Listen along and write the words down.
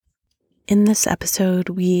In this episode,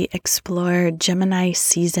 we explore Gemini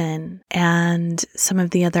season and some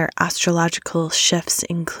of the other astrological shifts,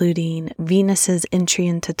 including Venus's entry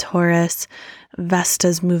into Taurus,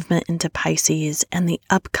 Vesta's movement into Pisces, and the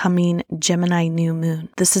upcoming Gemini new moon.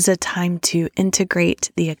 This is a time to integrate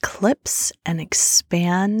the eclipse and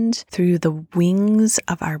expand through the wings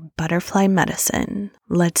of our butterfly medicine.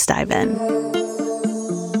 Let's dive in.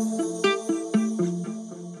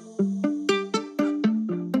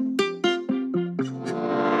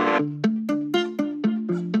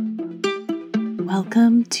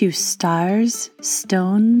 Welcome to Stars,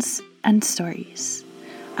 Stones, and Stories.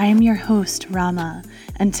 I am your host, Rama,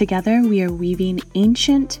 and together we are weaving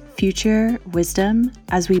ancient future wisdom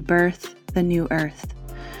as we birth the new earth.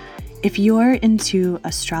 If you're into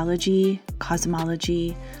astrology,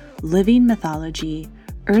 cosmology, living mythology,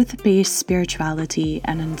 earth-based spirituality,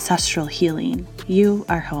 and ancestral healing, you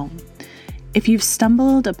are home. If you've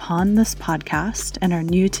stumbled upon this podcast and are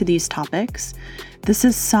new to these topics, this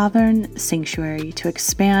is Sovereign Sanctuary to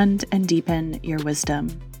expand and deepen your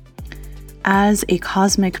wisdom. As a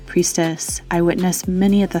cosmic priestess, I witness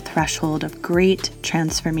many at the threshold of great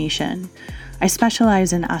transformation. I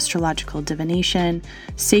specialize in astrological divination,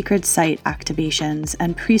 sacred site activations,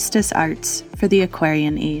 and priestess arts for the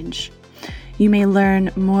Aquarian age. You may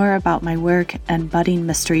learn more about my work and budding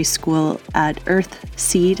mystery school at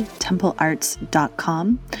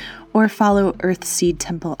earthseedtemplearts.com or follow Earthseed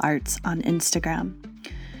Temple Arts on Instagram.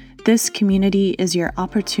 This community is your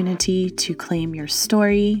opportunity to claim your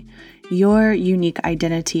story, your unique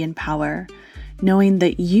identity and power, knowing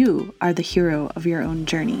that you are the hero of your own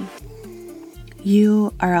journey.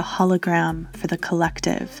 You are a hologram for the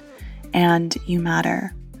collective, and you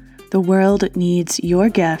matter. The world needs your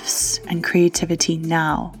gifts and creativity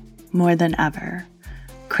now more than ever.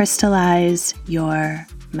 Crystallize your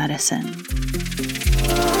medicine.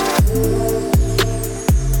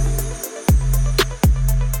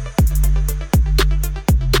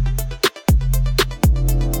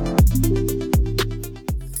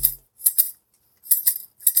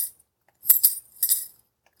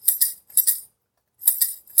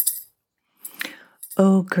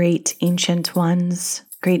 O great ancient ones,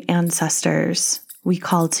 great ancestors, we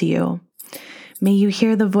call to you. May you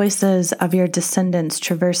hear the voices of your descendants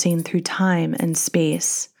traversing through time and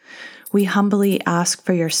space. We humbly ask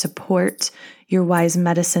for your support, your wise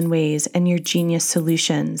medicine ways, and your genius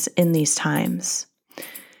solutions in these times.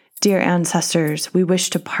 Dear ancestors, we wish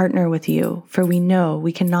to partner with you, for we know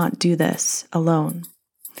we cannot do this alone.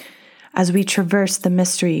 As we traverse the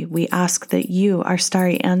mystery, we ask that you, our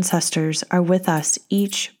starry ancestors, are with us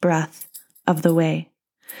each breath of the way.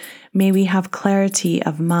 May we have clarity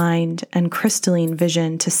of mind and crystalline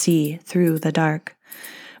vision to see through the dark.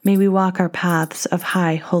 May we walk our paths of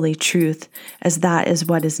high holy truth, as that is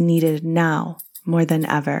what is needed now more than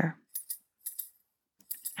ever.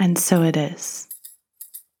 And so it is.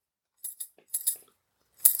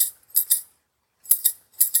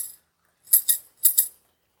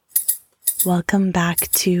 Welcome back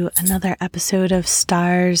to another episode of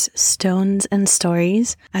Stars, Stones, and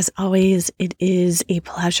Stories. As always, it is a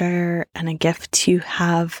pleasure and a gift to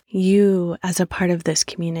have you as a part of this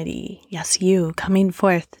community. Yes, you coming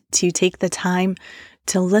forth to take the time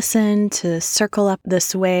to listen, to circle up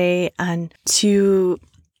this way, and to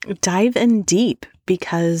dive in deep,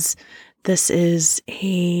 because this is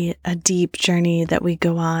a deep journey that we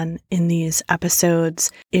go on in these episodes.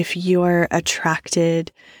 If you're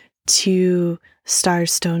attracted to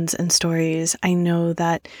Stars, Stones, and Stories, I know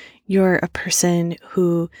that you're a person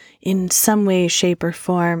who in some way, shape, or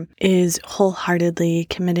form is wholeheartedly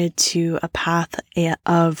committed to a path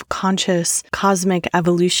of conscious cosmic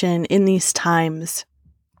evolution in these times.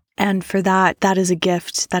 And for that, that is a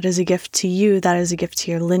gift. That is a gift to you. That is a gift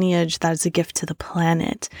to your lineage. That is a gift to the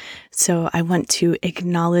planet. So I want to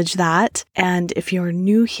acknowledge that. And if you're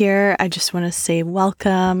new here, I just want to say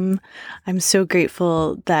welcome. I'm so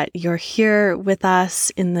grateful that you're here with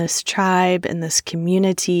us in this tribe, in this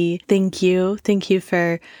community. Thank you. Thank you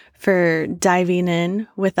for diving in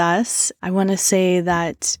with us. I want to say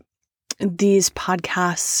that these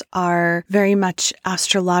podcasts are very much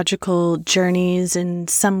astrological journeys in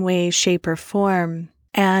some way, shape, or form.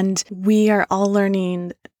 And we are all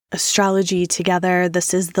learning astrology together.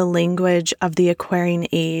 This is the language of the Aquarian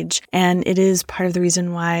age. And it is part of the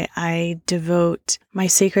reason why I devote my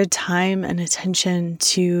sacred time and attention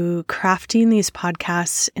to crafting these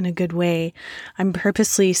podcasts in a good way. I'm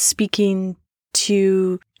purposely speaking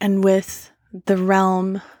to and with the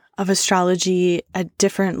realm of astrology at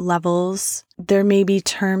different levels. There may be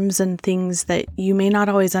terms and things that you may not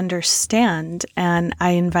always understand, and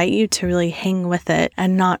I invite you to really hang with it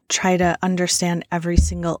and not try to understand every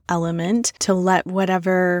single element, to let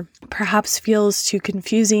whatever perhaps feels too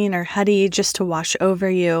confusing or heady just to wash over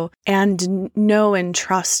you, and know and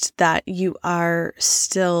trust that you are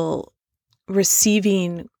still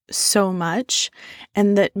receiving so much,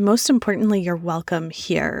 and that most importantly, you're welcome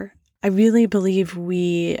here. I really believe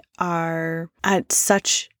we are at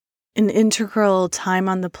such an integral time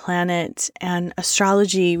on the planet, and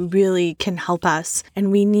astrology really can help us.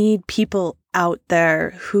 And we need people out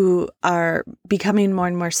there who are becoming more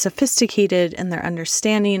and more sophisticated in their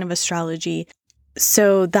understanding of astrology.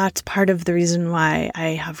 So that's part of the reason why I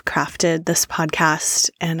have crafted this podcast,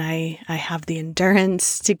 and I have the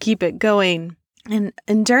endurance to keep it going. And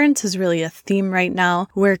endurance is really a theme right now.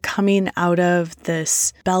 We're coming out of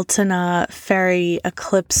this Beltane fairy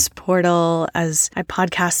eclipse portal, as I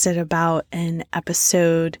podcasted about in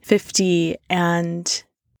episode 50, and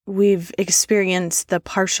we've experienced the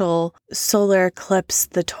partial solar eclipse,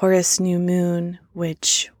 the Taurus new moon,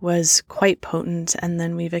 which was quite potent. And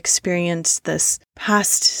then we've experienced this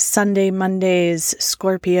past Sunday, Monday's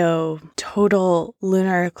Scorpio total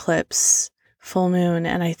lunar eclipse, full moon.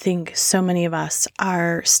 And I think so many of us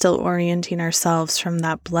are still orienting ourselves from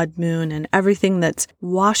that blood moon and everything that's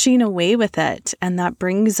washing away with it. And that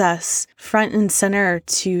brings us front and center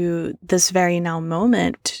to this very now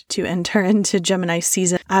moment to enter into Gemini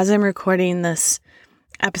season. As I'm recording this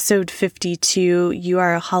episode 52, You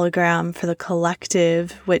Are a Hologram for the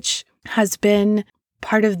Collective, which has been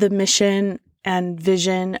part of the mission and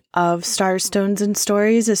vision of Stars, Stones, and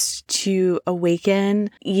Stories, is to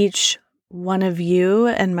awaken each one of you,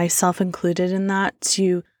 and myself included in that,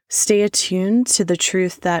 to stay attuned to the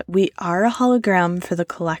truth that we are a hologram for the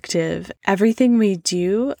collective. Everything we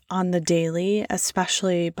do on the daily,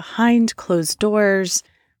 especially behind closed doors,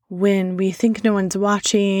 when we think no one's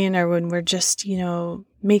watching, or when we're just,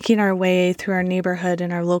 making our way through our neighborhood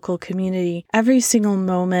and our local community, every single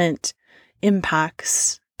moment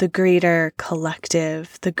impacts the greater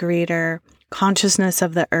collective, the greater consciousness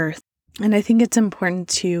of the earth. And I think it's important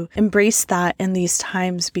to embrace that in these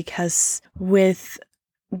times, because with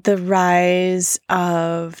the rise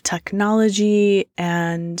of technology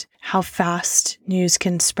and how fast news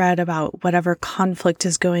can spread about whatever conflict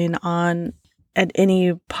is going on at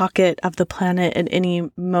any pocket of the planet at any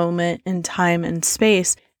moment in time and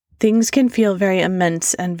space, things can feel very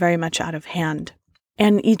immense and very much out of hand.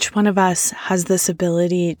 And each one of us has this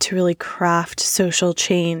ability to really craft social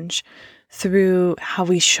change through how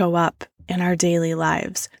we show up in our daily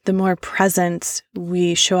lives. The more presence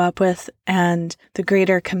we show up with and the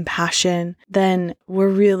greater compassion, then we're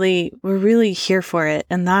really here for it.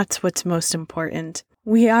 And that's what's most important.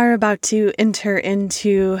 We are about to enter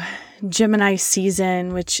into Gemini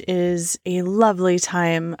season, which is a lovely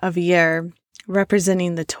time of year,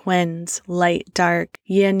 representing the twins, light, dark,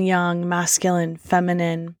 yin, yang, masculine,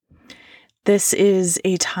 feminine. This is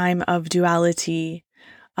a time of duality,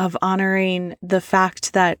 of honoring the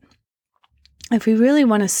fact that if we really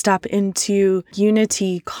want to step into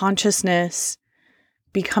unity consciousness,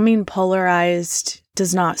 becoming polarized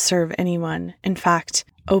does not serve anyone. In fact,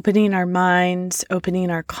 opening our minds, opening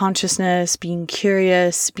our consciousness, being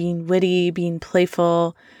curious, being witty, being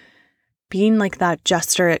playful, being like that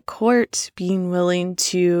jester at court, being willing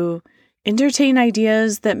to entertain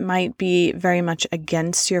ideas that might be very much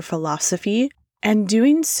against your philosophy, and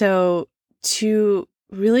doing so to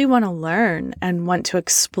really want to learn and want to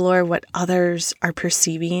explore what others are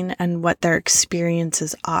perceiving and what their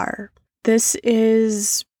experiences are. This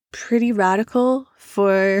is pretty radical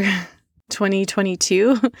for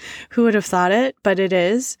 2022. Who would have thought it? But it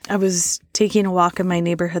is. I was taking a walk in my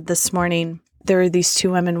neighborhood this morning. There were these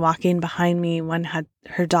two women walking behind me. One had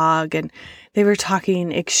her dog, and they were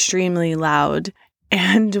talking extremely loud.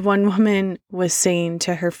 And one woman was saying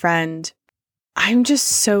to her friend, "I'm just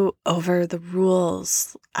so over the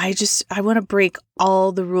rules. I want to break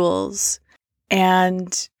all the rules."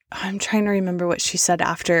 And I'm trying to remember what she said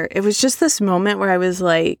after. It was just this moment where I was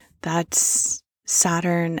like, that's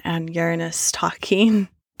Saturn and Uranus talking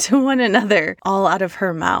to one another, all out of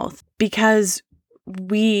her mouth. Because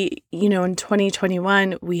we, in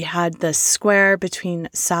 2021, we had this square between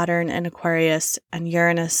Saturn and Aquarius and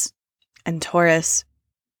Uranus and Taurus.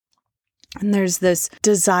 And there's this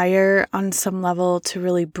desire on some level to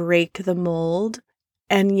really break the mold.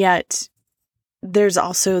 And yet there's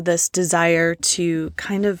also this desire to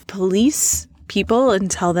kind of police people and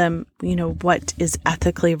tell them, what is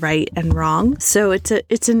ethically right and wrong. So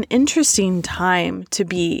it's an interesting time to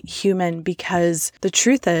be human, because the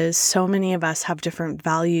truth is so many of us have different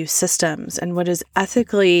value systems, and what is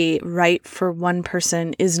ethically right for one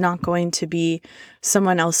person is not going to be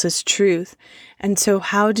someone else's truth. And so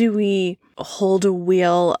how do we hold a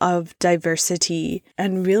wheel of diversity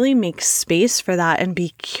and really make space for that and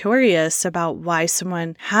be curious about why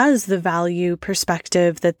someone has the value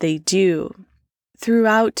perspective that they do?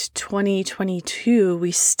 Throughout 2022,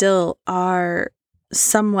 we still are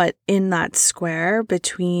somewhat in that square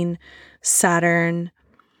between Saturn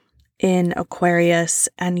in Aquarius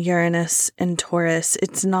and Uranus in Taurus.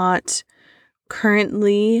 It's not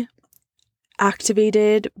currently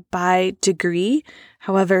activated by degree.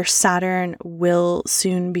 However, Saturn will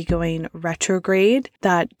soon be going retrograde.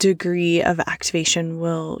 That degree of activation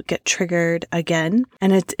will get triggered again,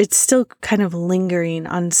 and it's still kind of lingering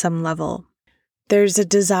on some level. There's a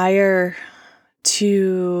desire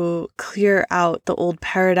to clear out the old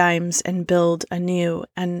paradigms and build anew,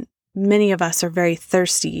 and many of us are very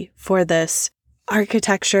thirsty for this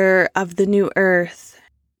architecture of the new earth.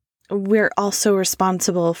 We're also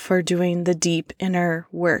responsible for doing the deep inner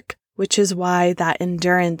work, which is why that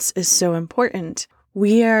endurance is so important.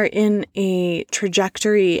 We are in a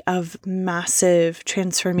trajectory of massive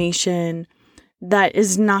transformation that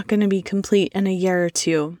is not going to be complete in a year or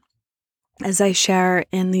two. As I share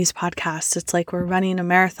in these podcasts, it's like we're running a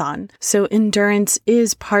marathon. So endurance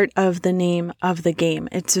is part of the name of the game.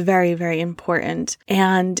 It's very, very important.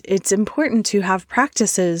 And it's important to have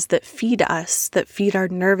practices that feed us, that feed our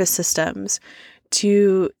nervous systems,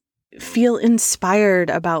 to feel inspired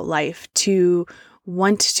about life, to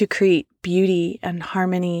want to create beauty and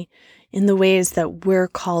harmony in the ways that we're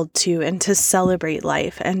called to, and to celebrate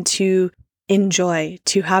life and to enjoy,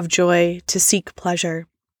 to have joy, to seek pleasure.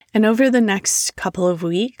 And over the next couple of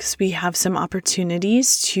weeks, we have some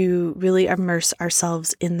opportunities to really immerse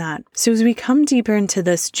ourselves in that. So as we come deeper into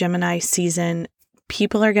this Gemini season,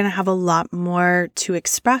 people are going to have a lot more to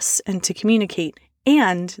express and to communicate.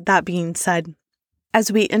 And that being said,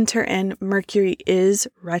 as we enter in, Mercury is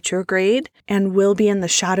retrograde and will be in the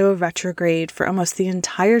shadow of retrograde for almost the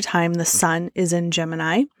entire time the Sun is in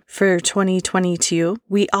Gemini for 2022.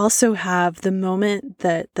 We also have the moment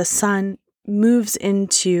that the Sun ingresses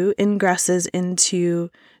into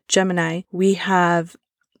Gemini. We have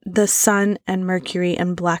the Sun and Mercury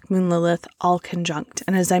and Black Moon Lilith all conjunct.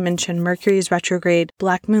 And as I mentioned, Mercury is retrograde.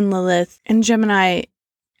 Black Moon Lilith in Gemini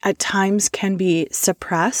at times can be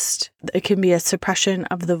suppressed. It can be a suppression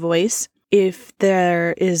of the voice if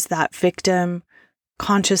there is that victim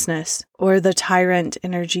consciousness, or the tyrant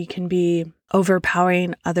energy can be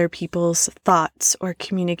overpowering other people's thoughts or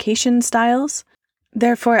communication styles.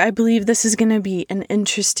 Therefore, I believe this is going to be an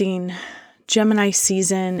interesting Gemini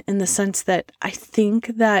season in the sense that I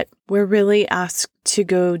think that we're really asked to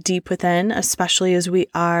go deep within, especially as we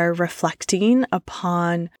are reflecting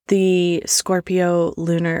upon the Scorpio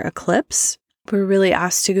lunar eclipse. We're really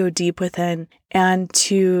asked to go deep within and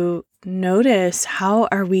to notice, how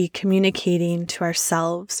are we communicating to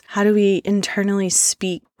ourselves? How do we internally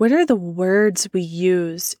speak? What are the words we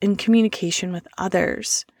use in communication with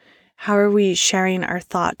others? How are we sharing our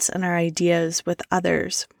thoughts and our ideas with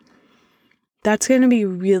others? That's going to be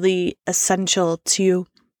really essential to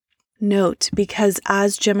note, because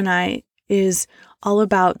as Gemini is all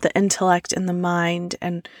about the intellect and the mind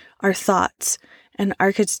and our thoughts, and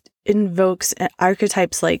invokes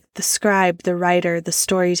archetypes like the scribe, the writer, the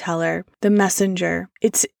storyteller, the messenger.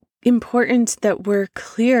 It's important that we're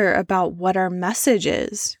clear about what our message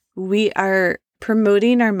is. We are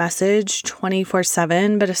promoting our message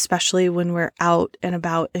 24/7, but especially when we're out and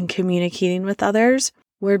about and communicating with others,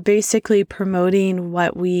 we're basically promoting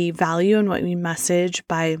what we value and what we message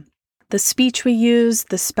by the speech we use,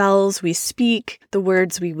 the spells we speak, the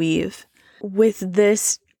words we weave. With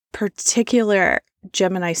this particular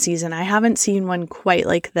Gemini season, I haven't seen one quite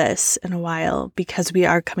like this in a while, because we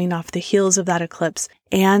are coming off the heels of that eclipse,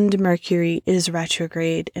 and Mercury is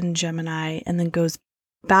retrograde in Gemini and then goes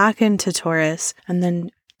back into Taurus and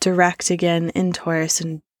then direct again in Taurus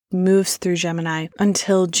and moves through Gemini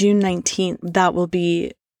until June 19th. That will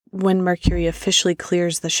be when Mercury officially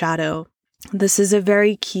clears the shadow. This is a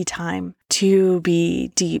very key time to be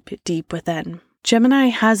deep, deep within. Gemini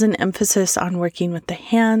has an emphasis on working with the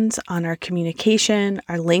hands, on our communication,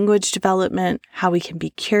 our language development, how we can be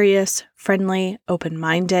curious, friendly,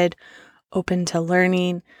 open-minded, open to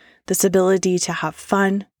learning, this ability to have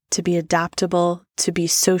fun, to be adaptable, to be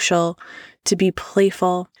social, to be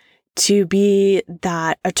playful, to be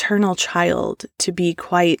that eternal child, to be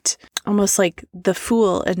quite almost like the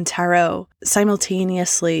Fool in tarot.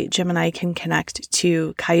 Simultaneously, Gemini can connect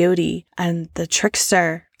to Coyote and the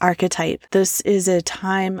trickster archetype. This is a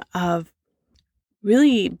time of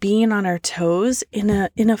really being on our toes in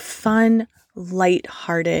a fun,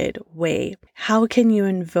 light-hearted way. How can you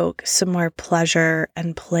invoke some more pleasure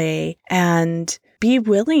and play and be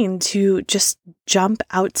willing to just jump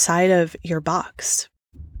outside of your box?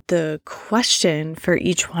 The question for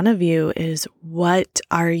each one of you is, what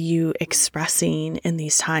are you expressing in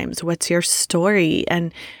these times? What's your story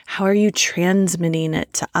and how are you transmitting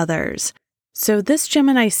it to others? So this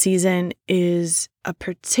Gemini season is a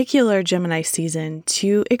particular Gemini season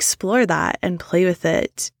to explore that and play with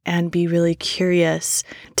it and be really curious,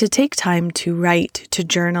 to take time to write, to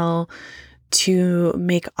journal, to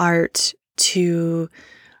make art, to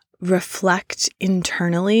reflect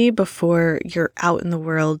internally before you're out in the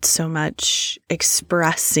world so much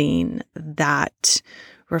expressing that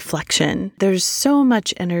reflection. There's so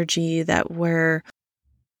much energy that we're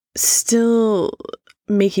still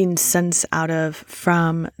making sense out of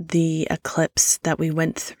from the eclipse that we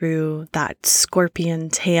went through, that scorpion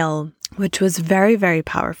tail, which was very, very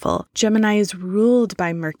powerful. Gemini is ruled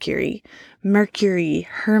by Mercury. Mercury,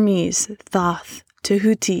 Hermes, Thoth,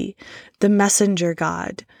 Tahuti, the messenger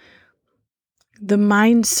god, the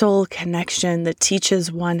mind-soul connection that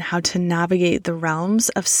teaches one how to navigate the realms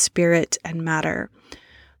of spirit and matter.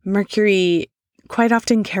 Mercury quite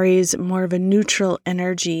often carries more of a neutral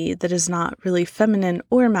energy that is not really feminine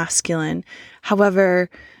or masculine. However,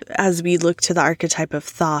 as we look to the archetype of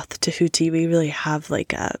Thoth, Tahuti, we really have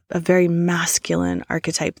like a very masculine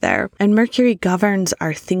archetype there. And Mercury governs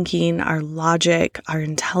our thinking, our logic, our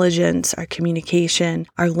intelligence, our communication,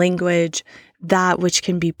 our language, that which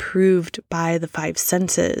can be proved by the five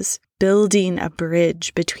senses, building a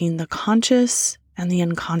bridge between the conscious and the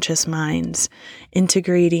unconscious minds,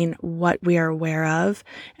 integrating what we are aware of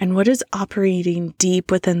and what is operating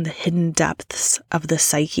deep within the hidden depths of the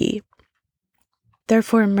psyche.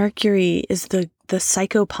 Therefore, Mercury is the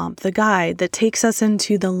psychopomp, the guide that takes us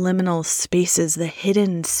into the liminal spaces, the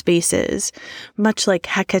hidden spaces, much like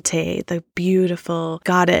Hecate, the beautiful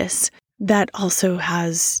goddess that also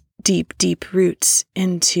has deep, deep roots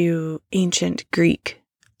into ancient Greek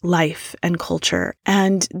life and culture.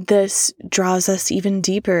 And this draws us even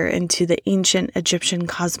deeper into the ancient Egyptian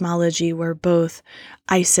cosmology, where both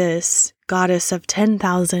Isis, goddess of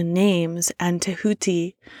 10,000 names, and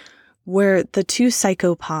Tahuti were the two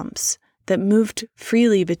psychopomps that moved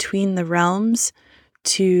freely between the realms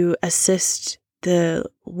to assist the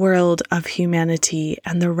world of humanity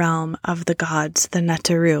and the realm of the gods, the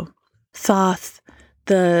Neteru. Thoth,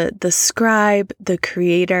 the scribe, the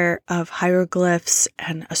creator of hieroglyphs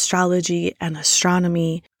and astrology and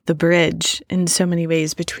astronomy, the bridge in so many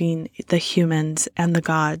ways between the humans and the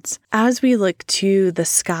gods. As we look to the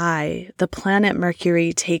sky, the planet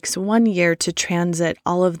Mercury takes 1 year to transit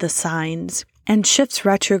all of the signs and shifts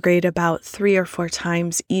retrograde about 3 or 4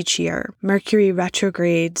 times each year. Mercury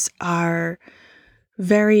retrogrades are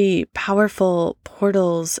very powerful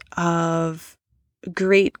portals of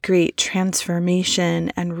great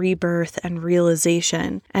transformation and rebirth and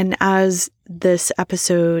realization. And as this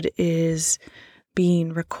episode is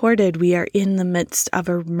being recorded, we are in the midst of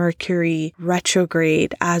a Mercury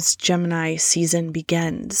retrograde as Gemini season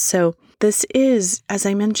begins. So this is, as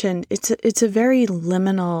I mentioned, it's a very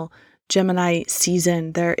liminal Gemini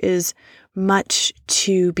season. There is much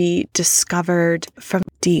to be discovered from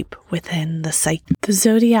deep within the psyche. The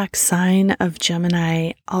zodiac sign of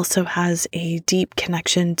Gemini also has a deep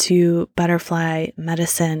connection to butterfly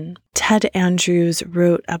medicine. Ted Andrews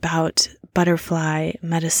wrote about butterfly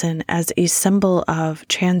medicine as a symbol of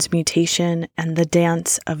transmutation and the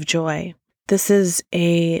dance of joy. This is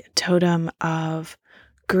a totem of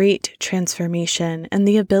great transformation and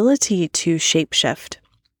the ability to shapeshift.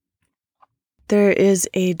 There is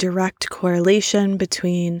a direct correlation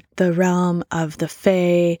between the realm of the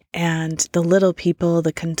Fae and the little people,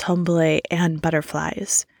 the candomblé, and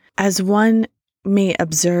butterflies. As one may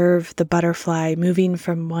observe the butterfly moving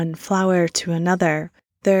from one flower to another,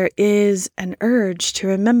 there is an urge to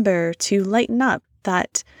remember to lighten up,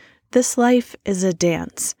 that this life is a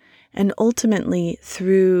dance. And ultimately,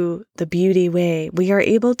 through the beauty way, we are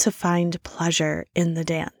able to find pleasure in the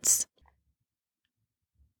dance.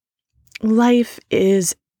 Life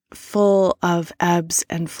is full of ebbs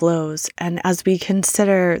and flows, and as we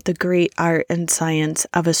consider the great art and science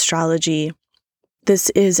of astrology,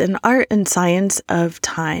 this is an art and science of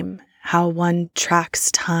time, how one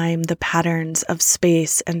tracks time, the patterns of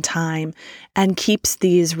space and time, and keeps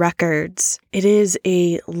these records. It is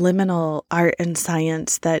a liminal art and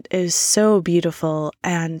science that is so beautiful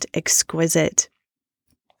and exquisite.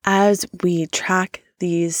 As we track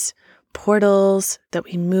these portals that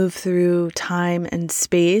we move through time and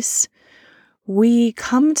space, we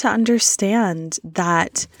come to understand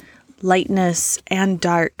that lightness and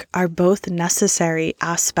dark are both necessary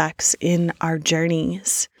aspects in our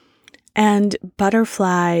journeys. And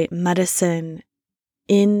butterfly medicine,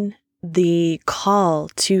 in the call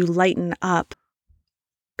to lighten up,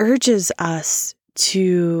 urges us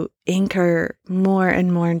to anchor more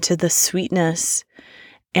and more into the sweetness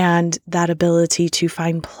and that ability to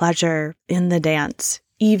find pleasure in the dance,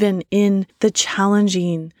 even in the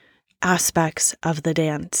challenging aspects of the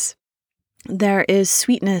dance. There is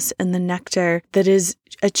sweetness in the nectar that is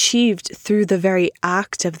achieved through the very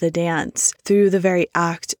act of the dance, through the very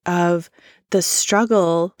act of the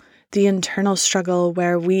struggle, the internal struggle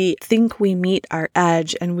where we think we meet our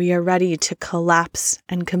edge and we are ready to collapse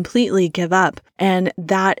and completely give up. And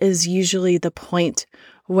that is usually the point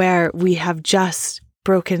where we have just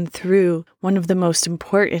broken through one of the most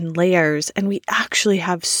important layers, and we actually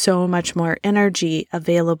have so much more energy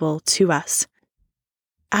available to us.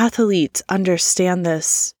 Athletes understand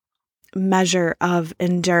this measure of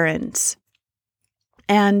endurance.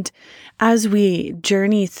 And as we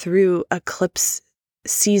journey through eclipse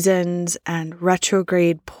seasons and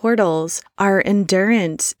retrograde portals, our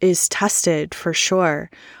endurance is tested for sure.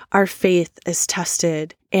 Our faith is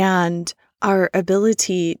tested, and our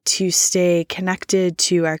ability to stay connected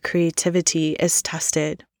to our creativity is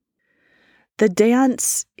tested. The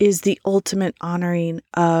dance is the ultimate honoring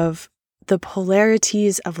of the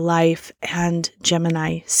polarities of life and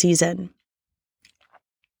Gemini season.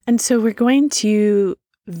 And so we're going to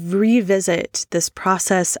revisit this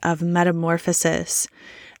process of metamorphosis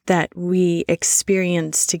that we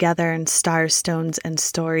experienced together in Stars, Stones, and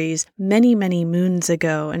Stories many, many moons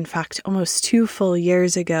ago. In fact, almost 2 full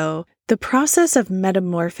years ago. The process of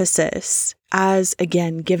metamorphosis, as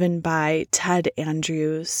again given by Ted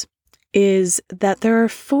Andrews, is that there are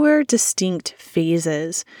 4 distinct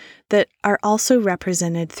phases that are also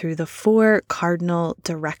represented through the 4 cardinal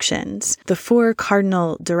directions. The 4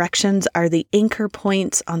 cardinal directions are the anchor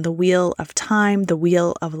points on the wheel of time, the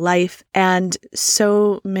wheel of life, and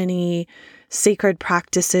so many sacred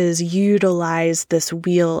practices utilize this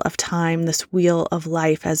wheel of time, this wheel of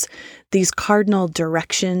life, as these cardinal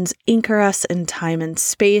directions anchor us in time and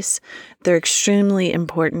space. They're extremely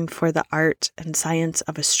important for the art and science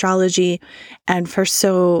of astrology and for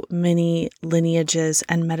so many lineages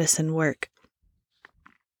and medicine work.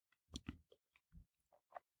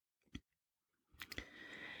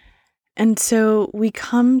 And so we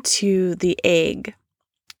come to the egg.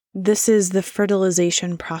 This is the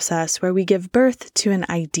fertilization process where we give birth to an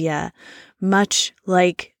idea, much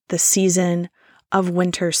like the season of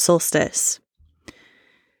winter solstice.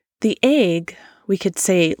 The egg, we could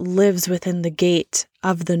say, lives within the gate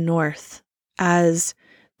of the north, as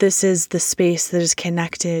this is the space that is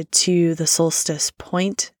connected to the solstice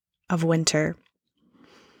point of winter.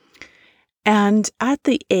 And at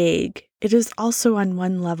the egg, it is also on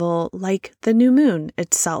one level like the new moon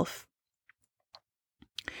itself.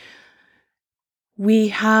 We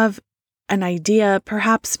have an idea,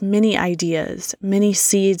 perhaps many ideas, many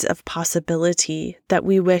seeds of possibility that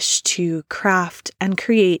we wish to craft and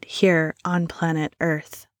create here on planet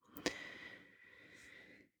Earth.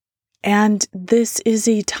 And this is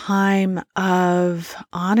a time of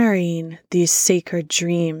honoring these sacred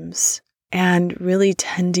dreams and really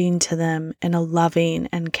tending to them in a loving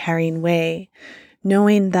and caring way,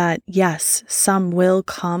 knowing that, yes, some will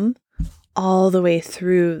come all the way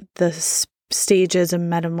through the stages of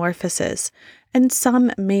metamorphosis, and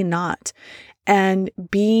some may not. And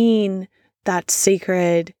being that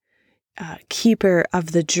sacred keeper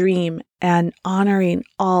of the dream and honoring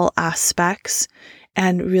all aspects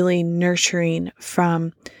and really nurturing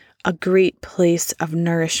from a great place of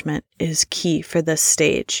nourishment is key for this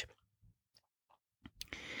stage.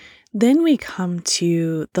 Then we come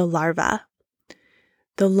to the larva.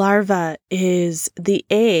 The larva is the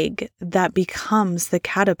egg that becomes the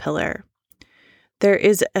caterpillar. There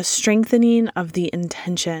is a strengthening of the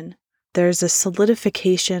intention. There's a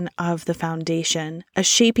solidification of the foundation, a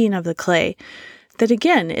shaping of the clay that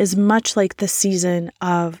again is much like the season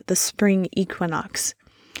of the spring equinox.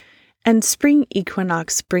 And spring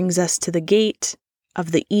equinox brings us to the gate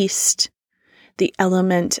of the east, the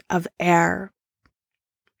element of air.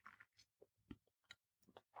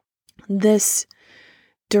 This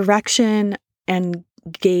direction and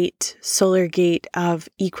gate, solar gate of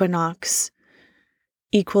equinox,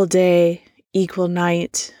 equal day, equal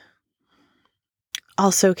night,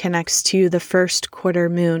 also connects to the first quarter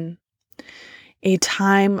moon, a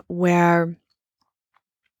time where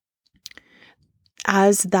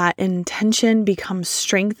as that intention becomes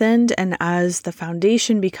strengthened and as the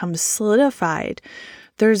foundation becomes solidified,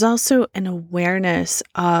 there's also an awareness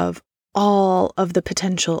of all of the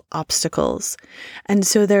potential obstacles. And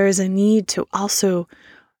so there is a need to also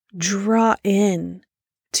draw in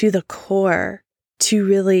to the core to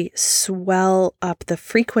really swell up the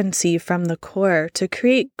frequency from the core to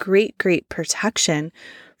create great protection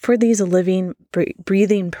for these living,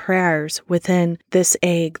 breathing prayers within this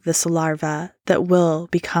egg, this larva that will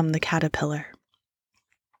become the caterpillar.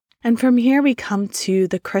 And from here we come to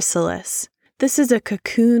the chrysalis. This is a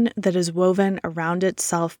cocoon that is woven around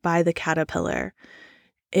itself by the caterpillar.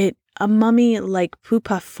 A mummy-like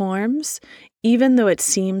pupa forms, even though it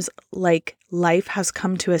seems like life has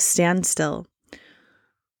come to a standstill.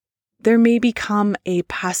 There may become a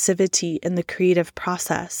passivity in the creative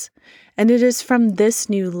process, and it is from this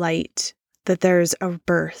new light that there's a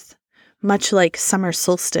birth, much like summer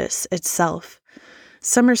solstice itself.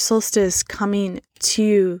 Summer solstice coming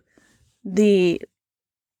to the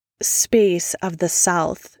space of the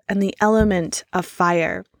south and the element of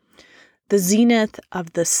fire, the zenith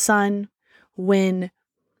of the sun, when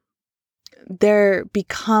there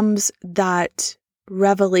becomes that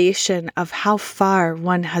revelation of how far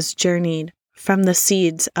one has journeyed from the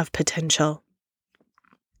seeds of potential.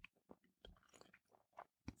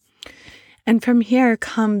 And from here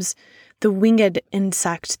comes the winged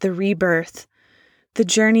insect, the rebirth, the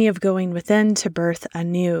journey of going within to birth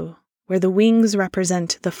anew, where the wings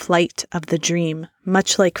represent the flight of the dream,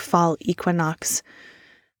 much like fall equinox,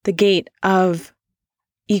 the gate of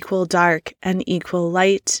equal dark and equal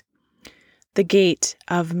light, the gate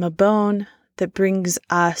of Mabon that brings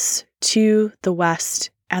us to the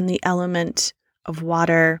west and the element of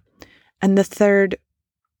water, and the third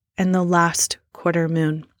and the last quarter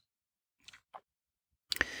moon.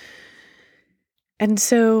 And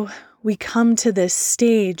so we come to this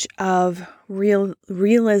stage of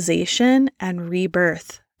realization and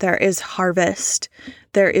rebirth. There is harvest,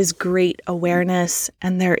 there is great awareness,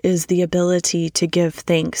 and there is the ability to give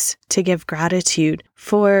thanks, to give gratitude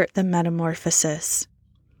for the metamorphosis.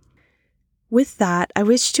 With that, I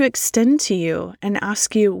wish to extend to you and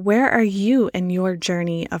ask you, where are you in your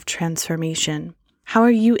journey of transformation? How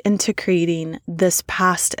are you integrating this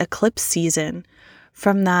past eclipse season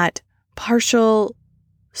from that partial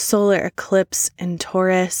solar eclipse in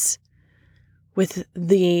Taurus with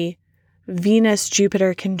the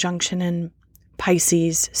Venus-Jupiter conjunction in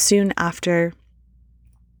Pisces soon after,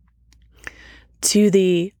 to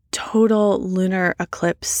the total lunar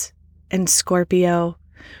eclipse in Scorpio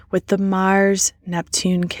with the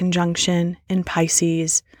Mars-Neptune conjunction in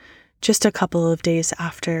Pisces just a couple of days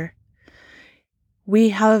after. We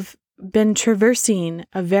have been traversing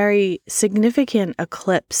a very significant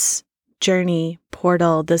eclipse journey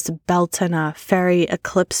portal, this Beltane fairy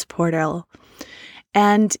eclipse portal.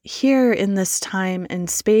 And here in this time and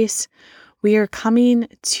space, we are coming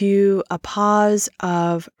to a pause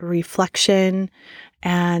of reflection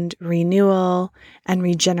and renewal and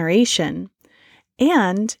regeneration.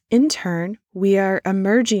 And in turn, we are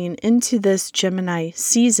emerging into this Gemini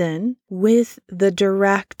season with the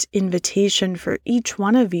direct invitation for each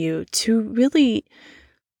one of you to really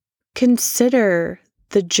consider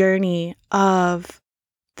the journey of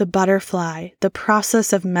the butterfly, the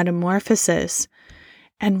process of metamorphosis,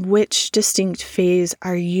 and which distinct phase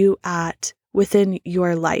are you at within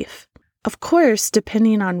your life. Of course,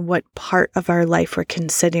 depending on what part of our life we're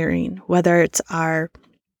considering, whether it's our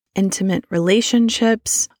intimate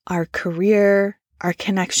relationships, our career, our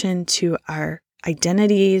connection to our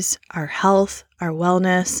identities, our health, our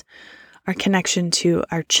wellness, our connection to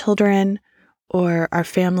our children or our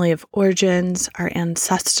family of origins, our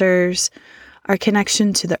ancestors, our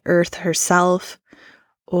connection to the earth herself,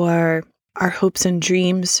 or our hopes and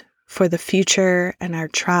dreams for the future and our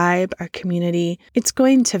tribe, our community. It's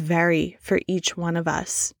going to vary for each one of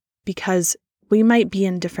us because we might be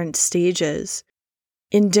in different stages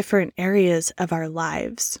in different areas of our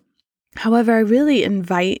lives. However, I really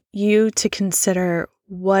invite you to consider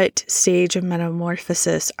what stage of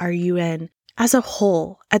metamorphosis are you in as a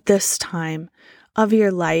whole at this time of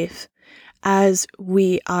your life as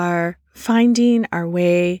we are finding our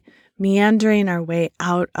way, meandering our way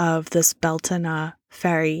out of this Beltane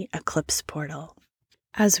fairy eclipse portal.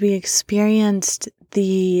 As we experienced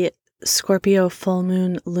the Scorpio full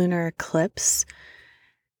moon lunar eclipse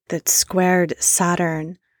that squared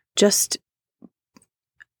Saturn just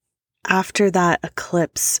after that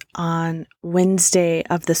eclipse on Wednesday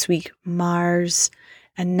of this week, Mars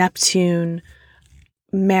and Neptune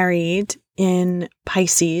married in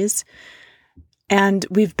Pisces. And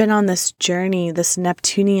we've been on this journey, this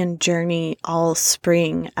Neptunian journey all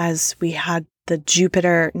spring, as we had the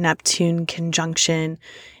Jupiter-Neptune conjunction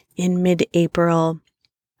in mid-April.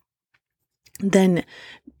 Then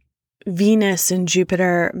Venus and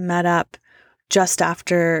Jupiter met up just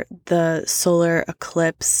after the solar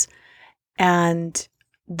eclipse. And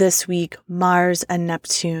this week, Mars and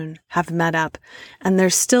Neptune have met up, and they're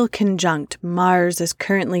still conjunct. Mars is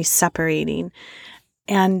currently separating.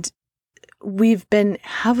 And we've been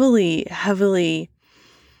heavily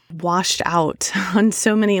washed out on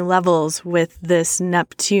so many levels with this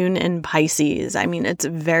Neptune in Pisces. I mean, it's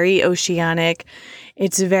very oceanic.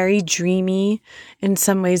 It's very dreamy. In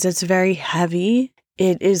some ways, it's very heavy.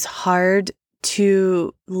 It is hard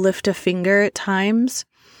to lift a finger at times.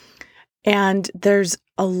 And there's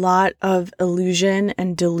a lot of illusion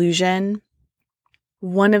and delusion.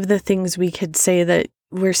 One of the things we could say that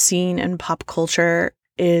we're seeing in pop culture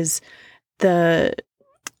is the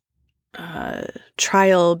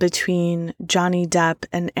trial between Johnny Depp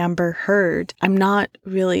and Amber Heard. I'm not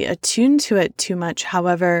really attuned to it too much.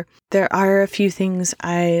 However, there are a few things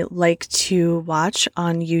I like to watch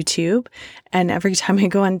on YouTube. And every time I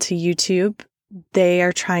go onto YouTube, they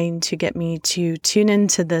are trying to get me to tune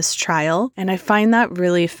into this trial. And I find that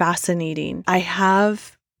really fascinating. I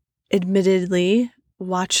have admittedly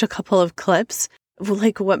watched a couple of clips.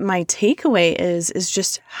 Like, what my takeaway is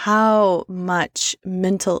just how much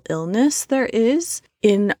mental illness there is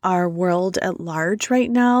in our world at large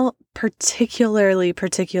right now, particularly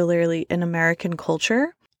in American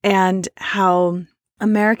culture, and how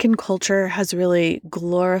American culture has really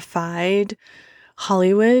glorified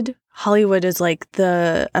Hollywood. Hollywood is like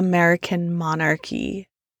the American monarchy,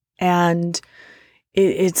 and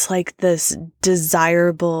it's like this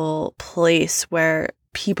desirable place where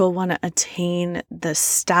people want to attain the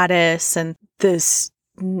status and this,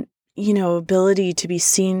 ability to be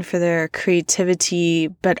seen for their creativity,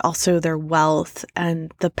 but also their wealth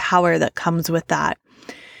and the power that comes with that.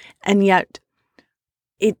 And yet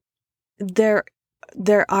there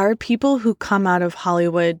are people who come out of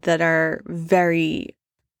Hollywood that are very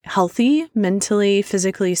healthy mentally,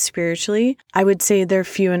 physically, spiritually. I would say they're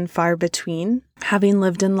few and far between. Having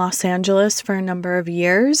lived in Los Angeles for a number of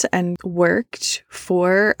years and worked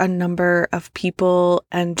for a number of people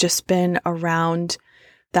and just been around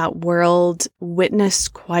that world,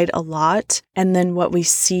 witnessed quite a lot. And then what we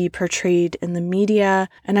see portrayed in the media.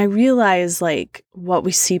 And I realize like what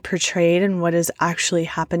we see portrayed and what is actually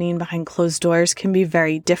happening behind closed doors can be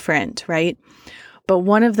very different, right? But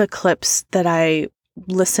one of the clips that I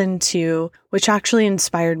listened to, which actually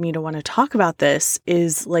inspired me to want to talk about this,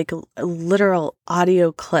 is like a literal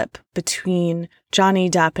audio clip between Johnny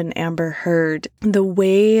Depp and Amber Heard. The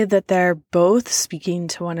way that they're both speaking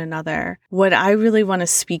to one another. What I really want to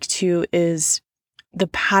speak to is the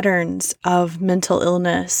patterns of mental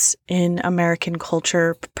illness in American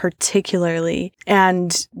culture, particularly,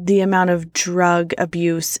 and the amount of drug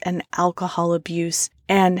abuse and alcohol abuse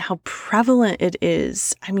and how prevalent it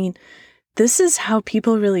is. I mean, this is how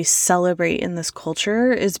people really celebrate in this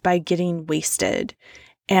culture, is by getting wasted.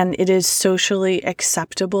 And it is socially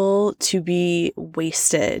acceptable to be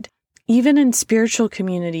wasted. Even in spiritual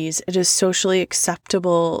communities, it is socially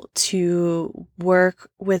acceptable to work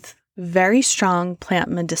with very strong plant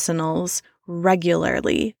medicinals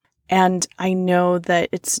regularly. And I know that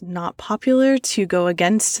it's not popular to go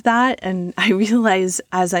against that. And I realize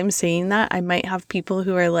as I'm saying that, I might have people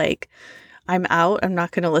who are like, I'm out. I'm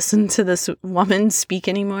not going to listen to this woman speak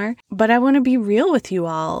anymore. But I want to be real with you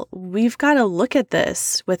all. We've got to look at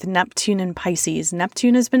this with Neptune and Pisces.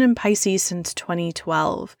 Neptune has been in Pisces since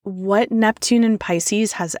 2012. What Neptune and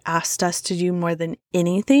Pisces has asked us to do more than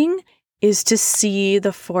anything is to see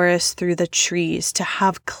the forest through the trees, to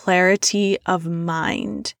have clarity of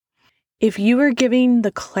mind. If you are giving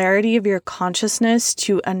the clarity of your consciousness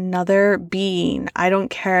to another being, I don't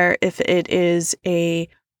care if it is a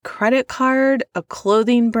credit card, a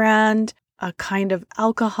clothing brand, a kind of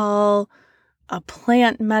alcohol, a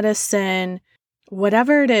plant medicine,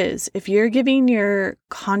 whatever it is, if you're giving your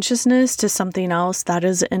consciousness to something else, that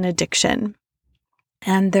is an addiction.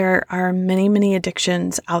 And there are many, many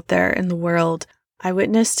addictions out there in the world. I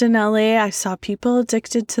witnessed in LA, I saw people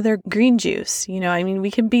addicted to their green juice. We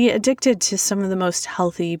can be addicted to some of the most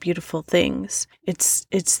healthy, beautiful things.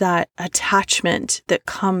 It's that attachment that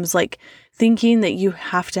comes, like thinking that you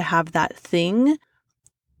have to have that thing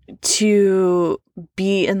to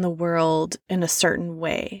be in the world in a certain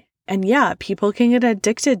way. And yeah, people can get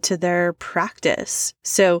addicted to their practice.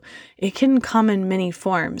 So it can come in many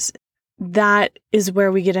forms. That is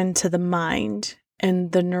where we get into the mind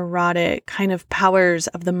and the neurotic kind of powers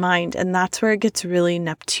of the mind. And that's where it gets really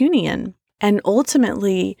Neptunian. And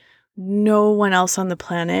ultimately, no one else on the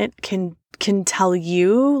planet can tell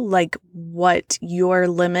you like what your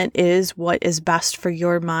limit is, what is best for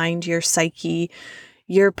your mind, your psyche,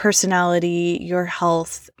 your personality, your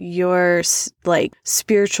health, your like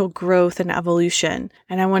spiritual growth and evolution.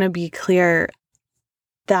 And I want to be clear,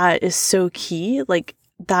 that is so key. Like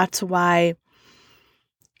that's why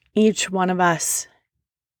each one of us,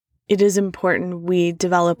 it is important we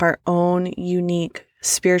develop our own unique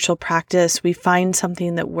spiritual practice. We find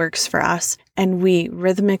something that works for us and we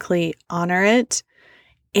rhythmically honor it.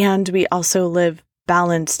 And we also live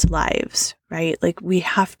balanced lives, right? Like we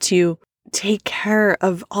have to take care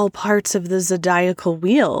of all parts of the zodiacal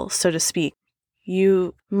wheel, so to speak.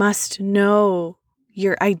 You must know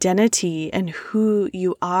your identity and who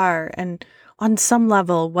you are, and on some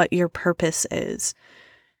level, what your purpose is.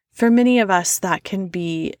 For many of us, that can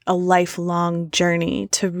be a lifelong journey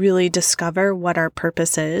to really discover what our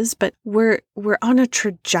purpose is, but we're on a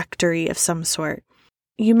trajectory of some sort.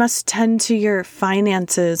 You must tend to your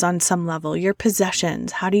finances on some level, your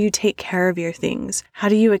possessions. How do you take care of your things? How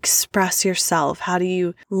do you express yourself? How do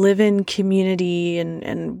you live in community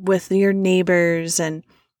and with your neighbors? And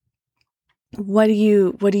what do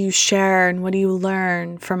you share and what do you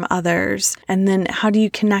learn from others? And then how do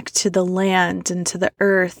you connect to the land and to the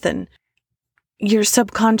earth and your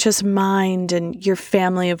subconscious mind and your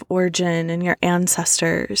family of origin and your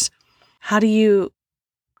ancestors? How do you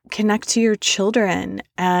connect to your children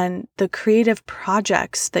and the creative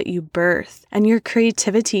projects that you birth and your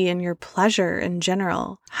creativity and your pleasure in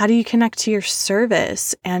general? How do you connect to your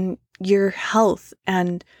service and your health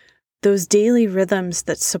and those daily rhythms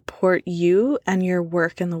that support you and your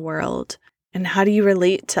work in the world? And how do you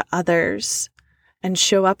relate to others and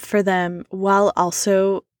show up for them while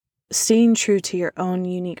also staying true to your own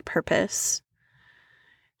unique purpose?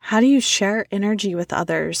 How do you share energy with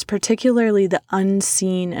others, particularly the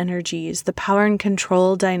unseen energies, the power and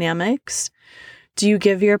control dynamics? Do you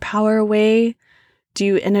give your power away? Do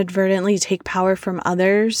you inadvertently take power from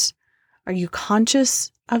others? Are you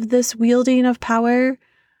conscious of this wielding of power?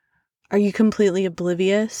 Are you completely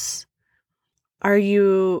oblivious? Are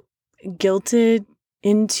you guilted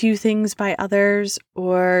into things by others?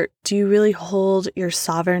 Or do you really hold your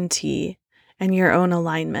sovereignty and your own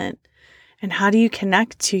alignment? And how do you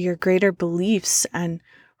connect to your greater beliefs and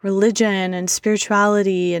religion and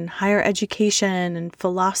spirituality and higher education and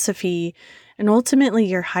philosophy and ultimately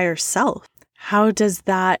your higher self? How does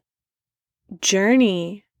that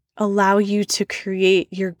journey allow you to create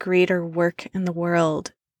your greater work in the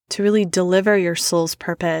world, to really deliver your soul's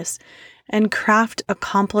purpose and craft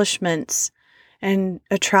accomplishments and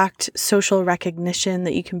attract social recognition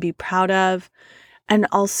that you can be proud of, and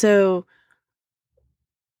also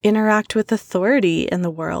interact with authority in the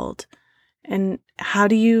world? And how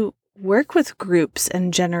do you work with groups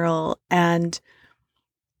in general and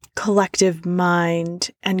collective mind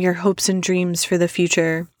and your hopes and dreams for the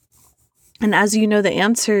future? And as you know the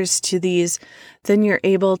answers to these, then you're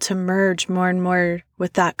able to merge more and more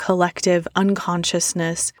with that collective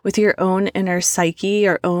unconsciousness, with your own inner psyche,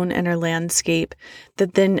 your own inner landscape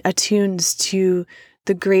that then attunes to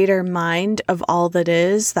the greater mind of all that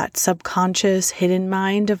is, that subconscious hidden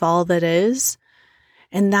mind of all that is.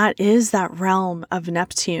 And that is that realm of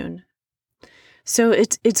Neptune. So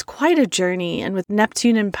it's quite a journey. And with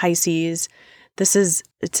Neptune and Pisces,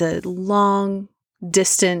 it's a long,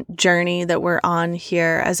 distant journey that we're on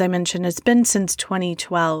here. As I mentioned, it's been since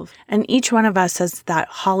 2012. And each one of us has that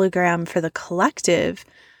hologram for the collective.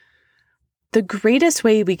 The greatest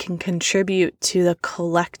way we can contribute to the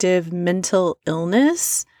collective mental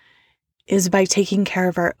illness is by taking care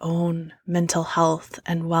of our own mental health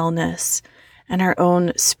and wellness, and our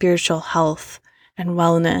own spiritual health and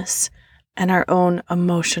wellness, and our own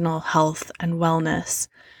emotional health and wellness.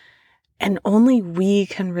 And only we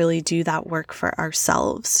can really do that work for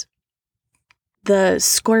ourselves. The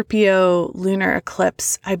Scorpio lunar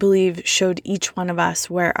eclipse, I believe, showed each one of us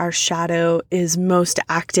where our shadow is most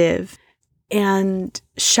active. And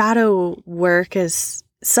shadow work is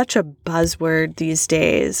such a buzzword these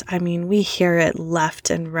days. I mean, we hear it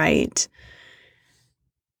left and right.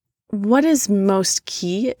 What is most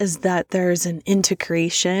key is that there's an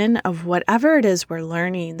integration of whatever it is we're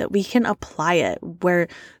learning, that we can apply it where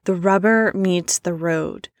the rubber meets the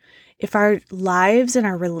road. If our lives and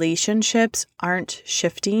our relationships aren't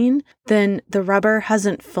shifting, then the rubber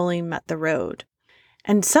hasn't fully met the road.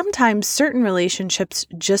 And sometimes certain relationships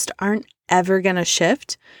just aren't ever going to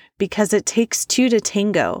shift because it takes two to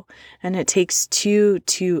tango and it takes two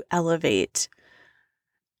to elevate.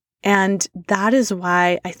 And that is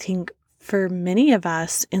why I think for many of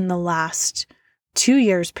us in the last 2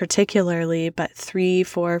 years particularly, but 3,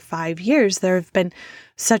 4, 5 years, there have been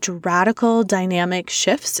such radical dynamic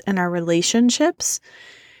shifts in our relationships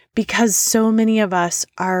because so many of us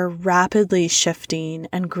are rapidly shifting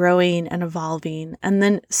and growing and evolving. And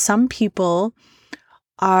then some people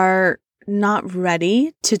are not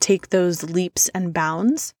ready to take those leaps and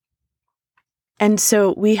bounds. And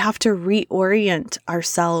so we have to reorient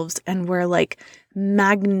ourselves, and we're like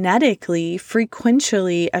magnetically,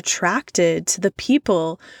 frequentially attracted to the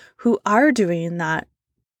people who are doing that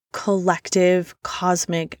collective,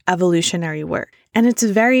 cosmic, evolutionary work. And it's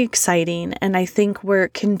very exciting. And I think we're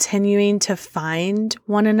continuing to find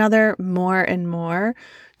one another more and more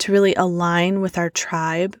to really align with our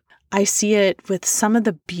tribe. I see it with some of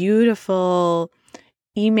the beautiful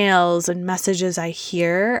emails and messages I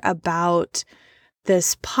hear about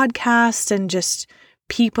this podcast and just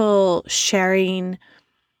people sharing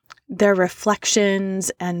their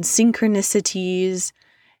reflections and synchronicities.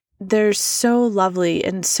 They're so lovely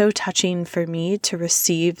and so touching for me to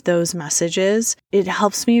receive those messages. It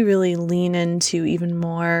helps me really lean into even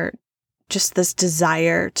more just this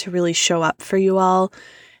desire to really show up for you all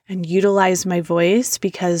and utilize my voice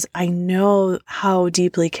because I know how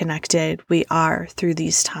deeply connected we are through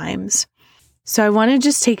these times. So I want to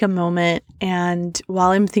just take a moment and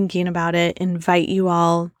while I'm thinking about it, invite you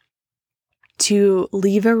all to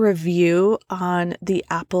leave a review on the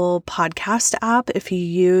Apple Podcast app. If you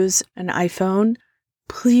use an iPhone,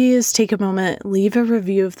 please take a moment, leave a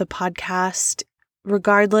review of the podcast,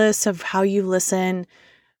 regardless of how you listen.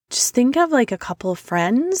 Just think of like a couple of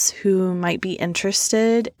friends who might be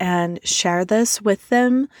interested and share this with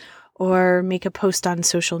them or make a post on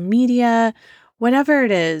social media. Whatever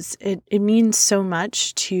it is, it means so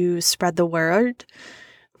much to spread the word.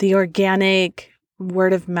 The organic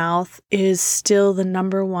word of mouth is still the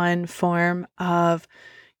number one form of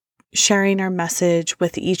sharing our message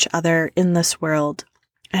with each other in this world.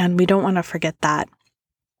 And we don't want to forget that.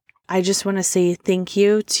 I just want to say thank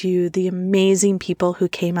you to the amazing people who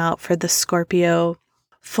came out for the Scorpio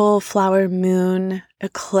full flower moon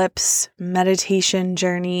eclipse meditation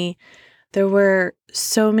journey. There were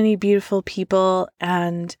so many beautiful people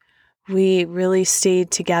and we really stayed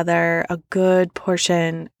together a good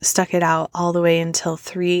portion, stuck it out all the way until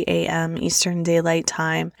 3 a.m. Eastern Daylight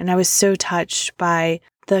Time. And I was so touched by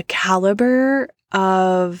the caliber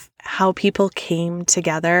of how people came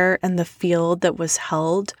together and the field that was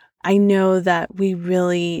held. I know that we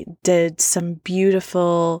really did some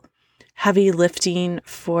beautiful heavy lifting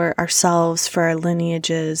for ourselves, for our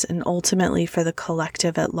lineages, and ultimately for the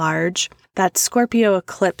collective at large. That Scorpio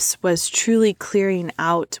eclipse was truly clearing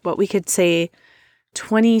out what we could say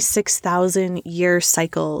 26,000 year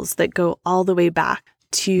cycles that go all the way back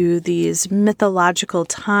to these mythological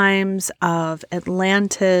times of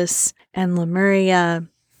Atlantis and Lemuria,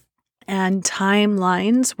 and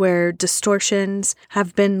timelines where distortions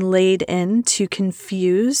have been laid in to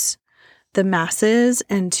confuse the masses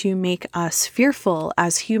and to make us fearful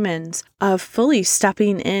as humans of fully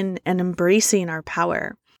stepping in and embracing our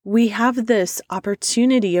power. We have this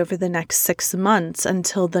opportunity over the next 6 months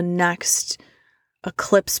until the next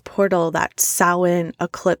eclipse portal, that Samhain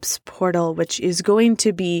eclipse portal, which is going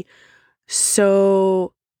to be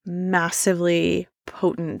so massively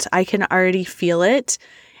potent. I can already feel it,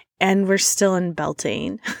 and we're still in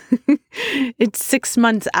Beltane. It's 6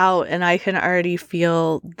 months out, and I can already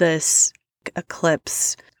feel this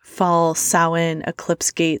eclipse, fall Samhain eclipse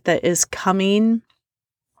gate that is coming.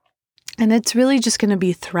 And it's really just going to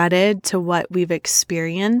be threaded to what we've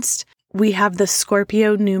experienced. We have the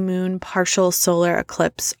Scorpio new moon partial solar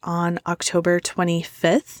eclipse on October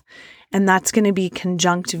 25th, and that's going to be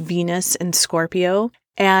conjunct Venus in Scorpio.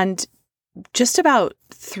 And just about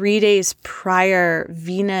 3 days prior,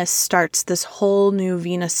 Venus starts this whole new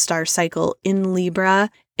Venus star cycle in Libra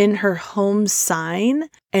in her home sign,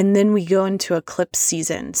 and then we go into eclipse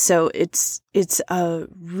season. So it's a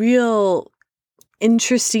real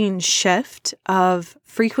interesting shift of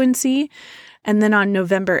frequency. And then on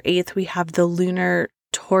November 8th, we have the lunar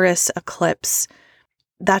Taurus eclipse.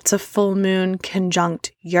 That's a full moon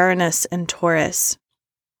conjunct Uranus and Taurus.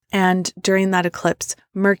 And during that eclipse,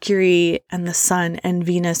 Mercury and the Sun and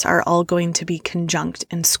Venus are all going to be conjunct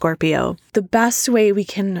in Scorpio. The best way we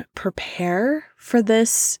can prepare for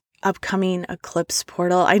this upcoming eclipse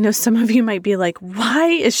portal. I know some of you might be like, why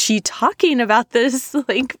is she talking about this?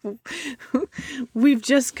 Like, we've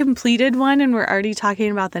just completed one and we're already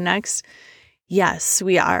talking about the next. Yes,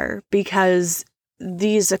 we are, because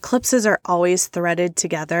these eclipses are always threaded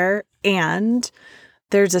together, and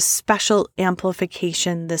there's a special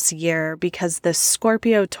amplification this year because the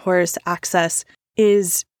Scorpio-Taurus axis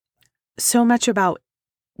is so much about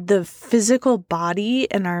the physical body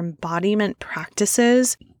and our embodiment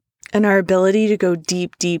practices and our ability to go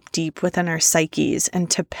deep, deep, deep within our psyches and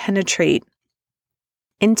to penetrate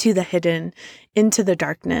into the hidden, into the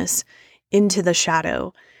darkness, into the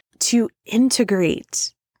shadow, to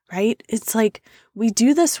integrate, right? It's like we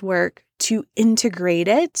do this work to integrate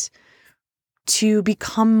it, to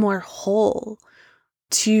become more whole,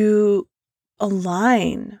 to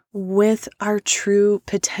align with our true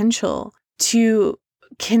potential, to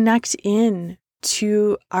connect in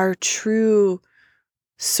to our true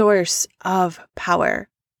source of power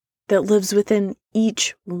that lives within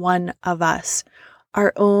each one of us,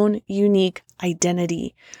 our own unique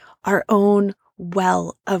identity, our own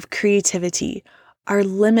well of creativity, our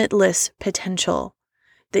limitless potential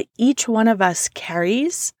that each one of us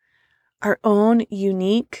carries, our own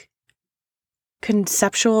unique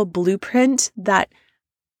conceptual blueprint that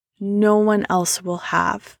no one else will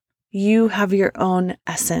have. You have your own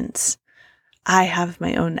essence. I have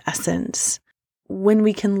my own essence. When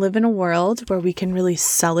we can live in a world where we can really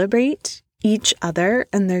celebrate each other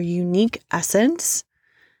and their unique essence,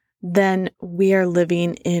 then we are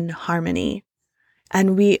living in harmony.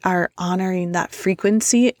 And we are honoring that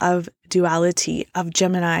frequency of duality, of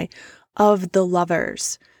Gemini, of the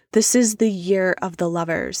lovers. This is the year of the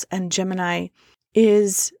lovers, and Gemini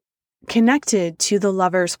is connected to the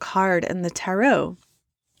lovers card in the tarot.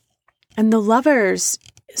 And the lovers,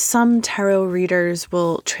 some tarot readers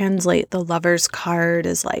will translate the lovers card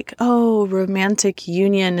as like, oh, romantic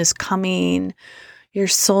union is coming, your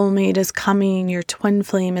soulmate is coming, your twin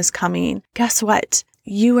flame is coming. Guess what?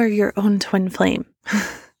 You are your own twin flame.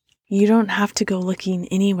 You don't have to go looking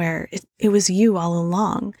anywhere. It was you all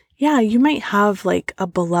along. Yeah, you might have like a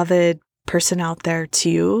beloved person out there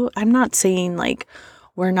too. I'm not saying like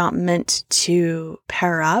we're not meant to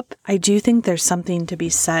pair up. I do think there's something to be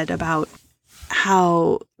said about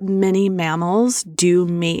how many mammals do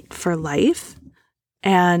mate for life.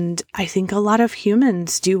 And I think a lot of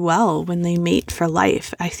humans do well when they mate for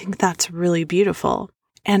life. I think that's really beautiful.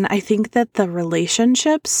 And I think that the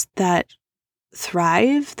relationships that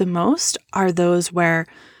thrive the most are those where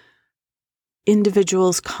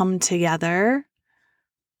individuals come together,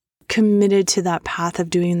 committed to that path of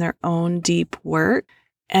doing their own deep work,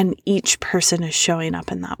 and each person is showing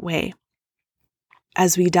up in that way.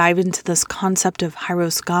 As we dive into this concept of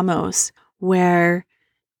Hieros Gamos, where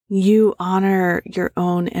you honor your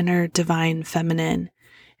own inner divine feminine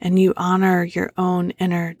and you honor your own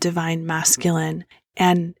inner divine masculine,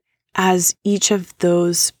 and as each of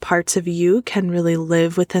those parts of you can really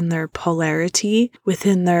live within their polarity,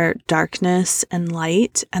 within their darkness and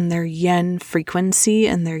light, and their yin frequency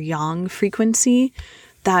and their yang frequency,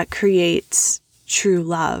 that creates true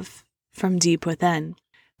love from deep within.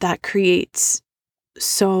 That creates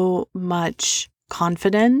so much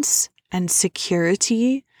confidence and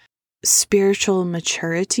security, spiritual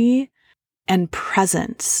maturity, and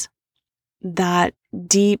presence. That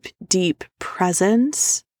deep, deep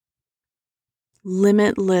presence,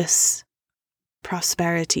 limitless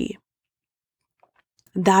prosperity.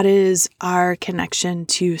 That is our connection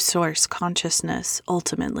to source consciousness,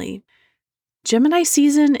 ultimately. Gemini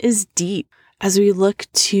season is deep as we look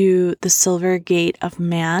to the silver gate of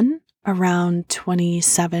man around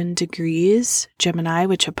 27 degrees Gemini,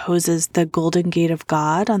 which opposes the golden gate of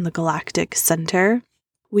God on the galactic center.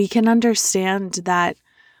 We can understand that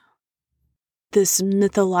this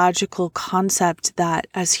mythological concept that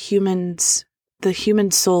as humans, the human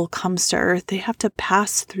soul comes to earth, they have to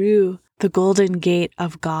pass through the golden gate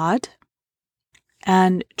of God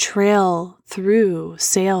and sail through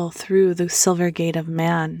the silver gate of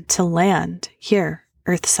man to land here,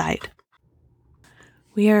 earthside.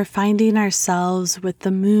 We are finding ourselves with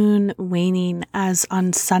the moon waning as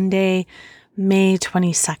on Sunday, May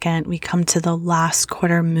 22nd, we come to the last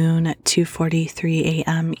quarter moon at 2:43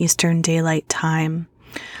 a.m. Eastern Daylight Time.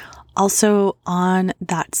 Also on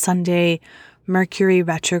that Sunday, Mercury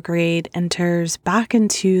retrograde enters back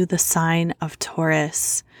into the sign of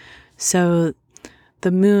Taurus. So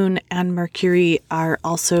the moon and Mercury are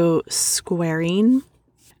also squaring.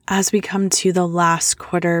 As we come to the last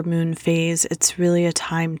quarter moon phase, it's really a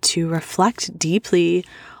time to reflect deeply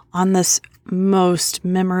on this most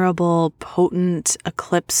memorable, potent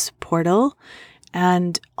eclipse portal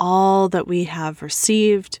and all that we have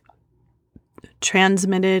received,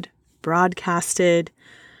 transmitted, broadcasted.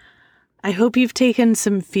 I hope you've taken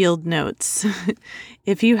some field notes.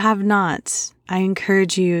 If you have not, I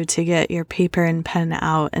encourage you to get your paper and pen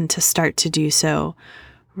out and to start to do so.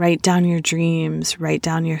 Write down your dreams, write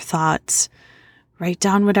down your thoughts, write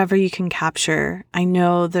down whatever you can capture. I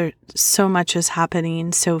know there so much is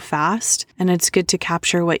happening so fast, and it's good to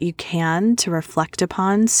capture what you can to reflect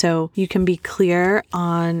upon so you can be clear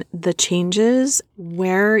on the changes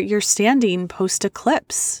where you're standing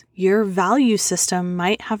post-eclipse. Your value system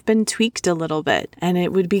might have been tweaked a little bit, and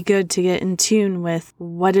it would be good to get in tune with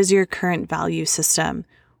what is your current value system.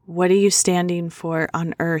 What are you standing for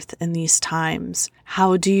on earth in these times?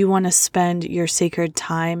 How do you want to spend your sacred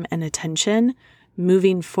time and attention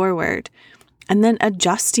moving forward? And then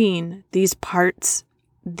adjusting these parts,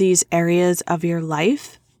 these areas of your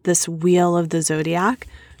life, this wheel of the zodiac,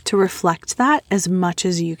 to reflect that as much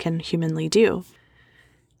as you can humanly do.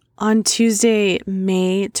 On Tuesday,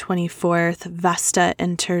 May 24th, Vesta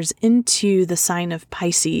enters into the sign of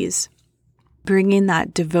Pisces, bringing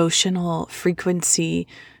that devotional frequency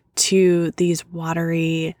to these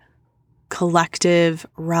watery, collective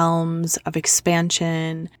realms of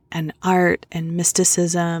expansion and art and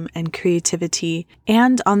mysticism and creativity.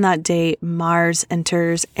 And on that day, Mars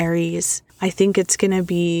enters Aries. I think it's going to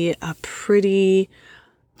be a pretty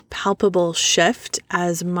palpable shift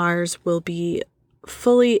as Mars will be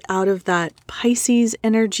fully out of that Pisces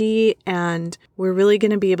energy, and we're really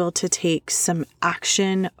going to be able to take some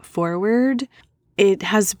action forward. It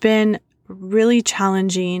has been really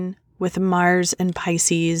challenging with Mars and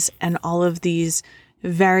Pisces and all of these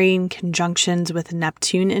varying conjunctions with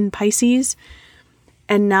Neptune in Pisces.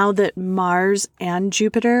 And now that Mars and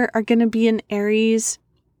Jupiter are going to be in Aries,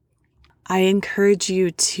 I encourage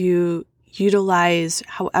you to utilize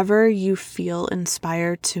however you feel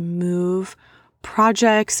inspired to move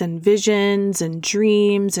projects and visions and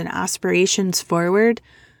dreams and aspirations forward.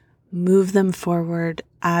 Move them forward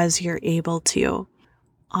as you're able to.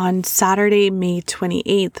 On Saturday, May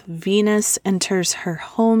 28th, Venus enters her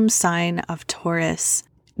home sign of Taurus.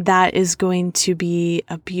 That is going to be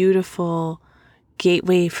a beautiful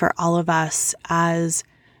gateway for all of us as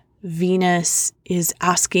Venus is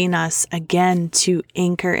asking us again to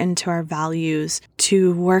anchor into our values,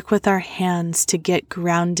 to work with our hands, to get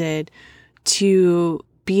grounded, to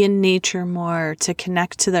be in nature more, to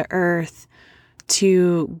connect to the earth,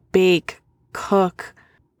 to bake, cook,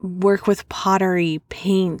 work with pottery,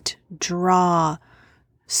 paint, draw,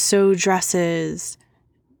 sew dresses,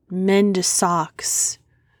 mend socks,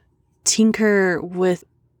 tinker with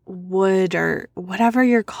wood or whatever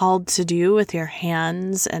you're called to do with your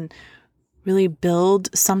hands and really build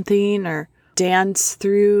something or dance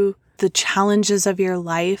through the challenges of your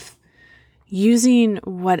life, using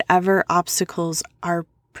whatever obstacles are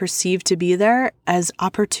perceived to be there as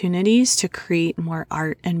opportunities to create more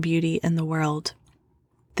art and beauty in the world.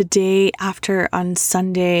 The day after, on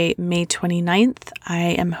Sunday, May 29th, I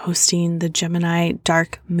am hosting the Gemini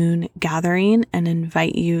Dark Moon Gathering and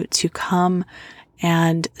invite you to come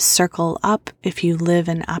and circle up if you live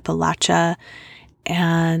in Appalachia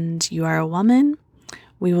and you are a woman.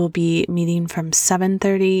 We will be meeting from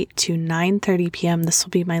 7:30 to 9:30 p.m. This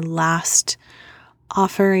will be my last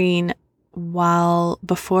offering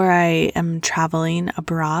before I am traveling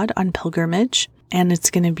abroad on pilgrimage. And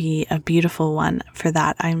it's going to be a beautiful one for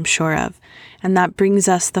that, I'm sure of. And that brings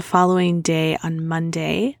us the following day on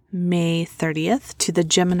Monday, May 30th, to the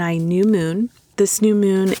Gemini new moon. This new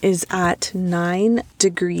moon is at 9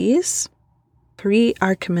 degrees, 3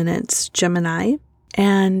 arcminutes Gemini,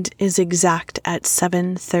 and is exact at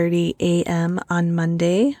 7:30 a.m. on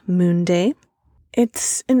Monday, Moon Day.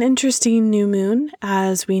 It's an interesting new moon,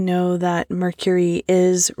 as we know that Mercury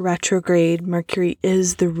is retrograde. Mercury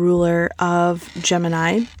is the ruler of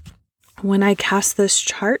Gemini. When I cast this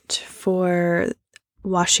chart for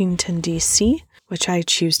Washington, D.C., which I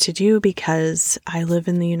choose to do because I live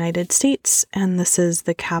in the United States and this is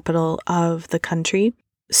the capital of the country,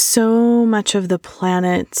 so much of the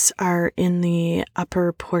planets are in the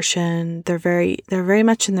upper portion. They're very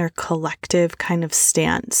much in their collective kind of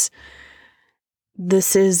stance.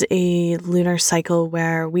 This is a lunar cycle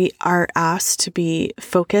where we are asked to be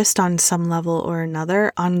focused on some level or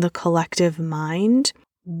another on the collective mind,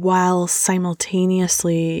 while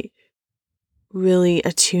simultaneously really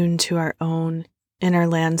attuned to our own inner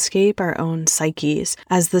landscape, our own psyches,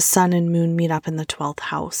 as the sun and moon meet up in the 12th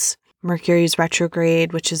house. Mercury's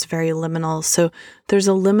retrograde, which is very liminal. So there's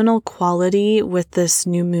a liminal quality with this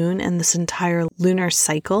new moon and this entire lunar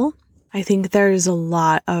cycle. I think there's a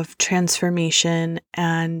lot of transformation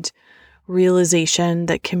and realization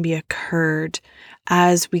that can be occurred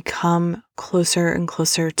as we come closer and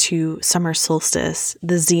closer to summer solstice,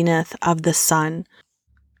 the zenith of the sun.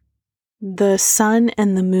 The sun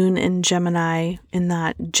and the moon in Gemini, in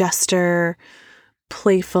that jester,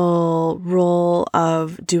 playful role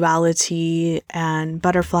of duality and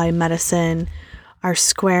butterfly medicine, are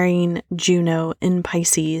squaring Juno in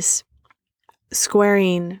Pisces,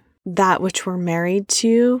 squaring that which we're married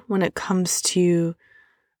to when it comes to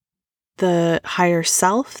the higher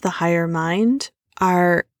self, the higher mind.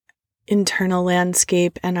 Our internal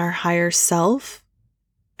landscape and our higher self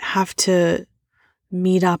have to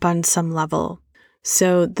meet up on some level.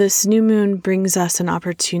 So this new moon brings us an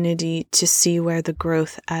opportunity to see where the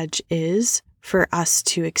growth edge is for us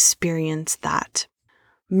to experience that.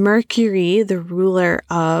 Mercury, the ruler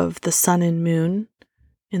of the sun and moon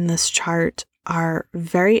in this chart, are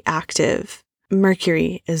very active.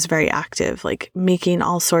 Mercury is very active, like making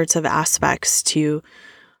all sorts of aspects to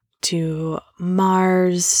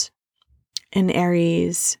Mars in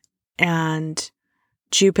Aries and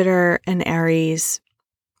Jupiter in Aries,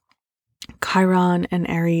 Chiron in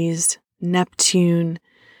Aries, Neptune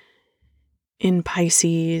in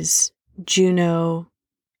Pisces, Juno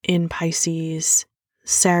in Pisces,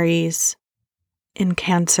 Ceres in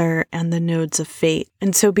Cancer, and the nodes of fate.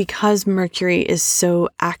 And so because Mercury is so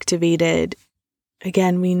activated,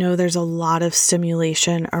 again, we know there's a lot of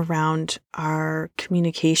stimulation around our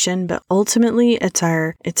communication, but ultimately it's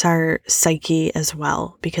our psyche as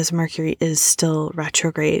well, because Mercury is still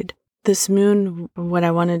retrograde. This moon, what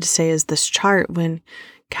I wanted to say is this chart, when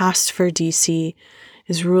cast for DC,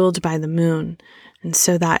 is ruled by the moon. And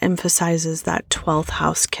so that emphasizes that 12th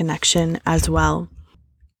house connection as well.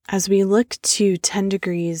 As we look to 10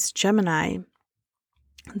 degrees Gemini,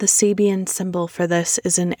 the Sabian symbol for this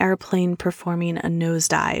is an airplane performing a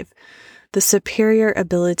nosedive, the superior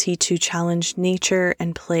ability to challenge nature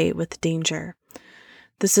and play with danger.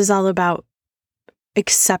 This is all about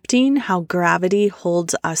accepting how gravity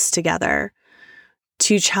holds us together.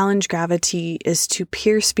 To challenge gravity is to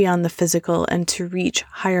pierce beyond the physical and to reach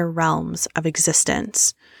higher realms of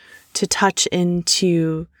existence, to touch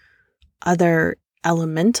into other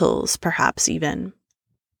elementals, perhaps even.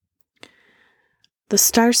 The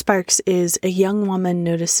star sparks is a young woman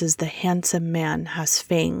notices the handsome man has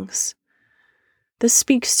fangs. This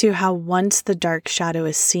speaks to how once the dark shadow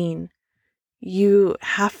is seen, you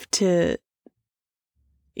have to,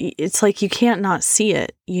 it's like you can't not see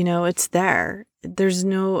it, it's there. There's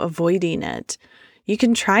no avoiding it. You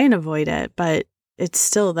can try and avoid it, but it's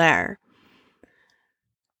still there.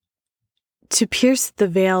 To pierce the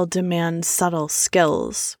veil demands subtle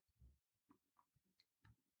skills.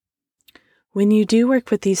 When you do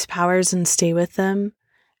work with these powers and stay with them,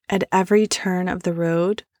 at every turn of the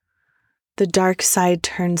road, the dark side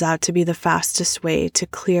turns out to be the fastest way to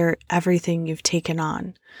clear everything you've taken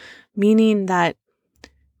on, meaning that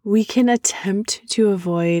we can attempt to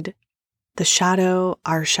avoid the shadow,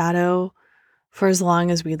 our shadow, for as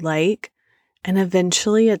long as we'd like, and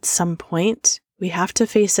eventually at some point, we have to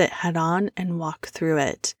face it head on and walk through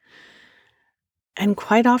it. And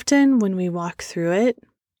quite often when we walk through it,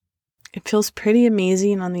 it feels pretty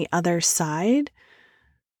amazing on the other side,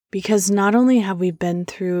 because not only have we been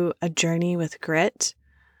through a journey with grit,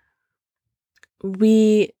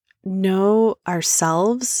 we know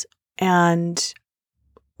ourselves and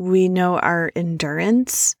we know our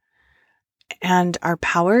endurance and our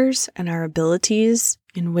powers and our abilities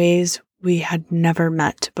in ways we had never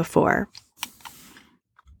met before.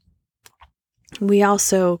 We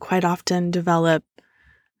also quite often develop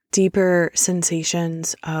deeper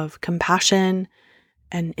sensations of compassion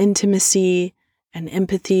and intimacy and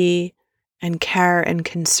empathy and care and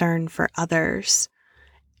concern for others.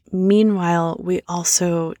 Meanwhile, we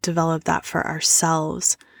also develop that for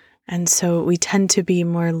ourselves. And so we tend to be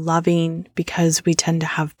more loving because we tend to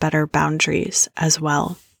have better boundaries as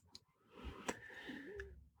well.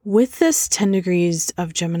 With this 10 degrees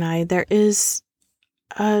of Gemini, there is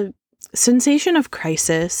a sensation of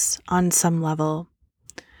crisis on some level.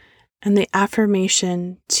 And the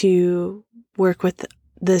affirmation to work with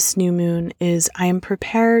this new moon is, I am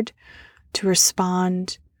prepared to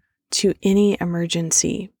respond to any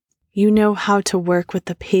emergency. You know how to work with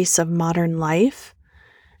the pace of modern life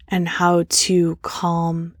and how to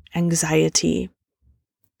calm anxiety.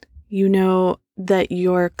 You know that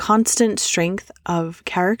your constant strength of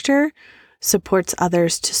character supports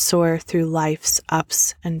others to soar through life's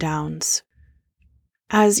ups and downs.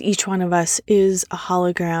 As each one of us is a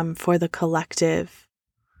hologram for the collective,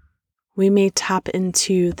 we may tap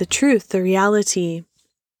into the truth, the reality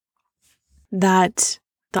that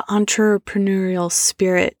the entrepreneurial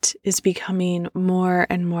spirit is becoming more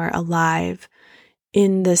and more alive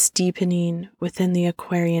in this deepening within the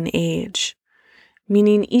Aquarian age,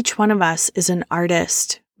 meaning each one of us is an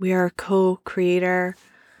artist. We are a co-creator.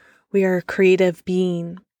 We are a creative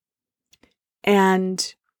being.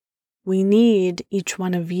 And we need each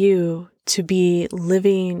one of you to be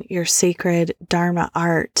living your sacred Dharma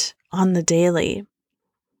art on the daily.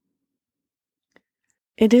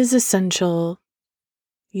 It is essential.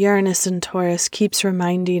 Uranus and Taurus keeps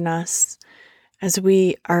reminding us as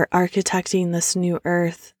we are architecting this new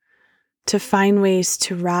earth to find ways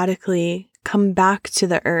to radically come back to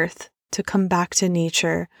the earth, to come back to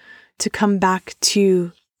nature, to come back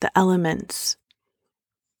to the elements.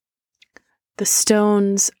 The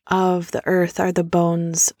stones of the earth are the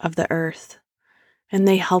bones of the earth, and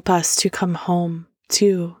they help us to come home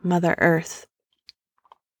to Mother Earth,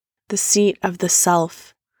 the seat of the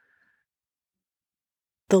self,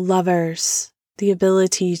 the lovers, the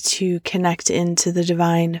ability to connect into the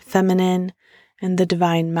divine feminine and the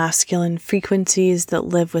divine masculine frequencies that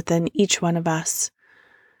live within each one of us,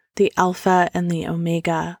 the Alpha and the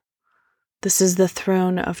Omega. This is the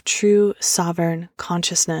throne of true sovereign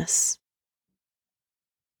consciousness.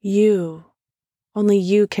 You, only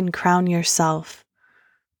you can crown yourself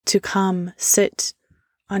to come sit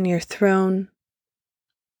on your throne,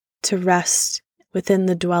 to rest within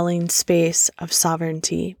the dwelling space of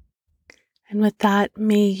sovereignty. And with that,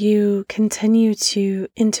 may you continue to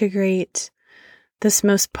integrate this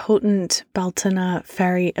most potent Beltana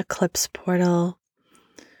fairy eclipse portal.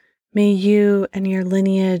 May you and your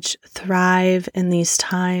lineage thrive in these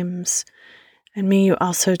times, and may you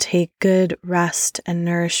also take good rest and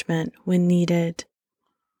nourishment when needed.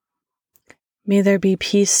 May there be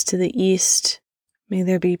peace to the east. May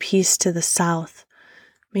there be peace to the south.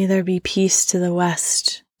 May there be peace to the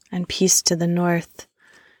west and peace to the north.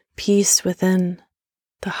 Peace within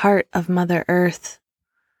the heart of Mother Earth,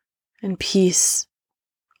 and peace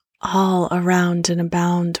all around and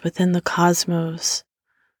abound within the cosmos,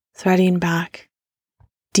 threading back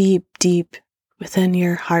deep, deep within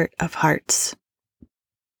your heart of hearts.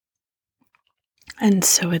 And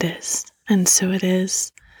so it is, and so it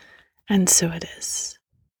is, and so it is.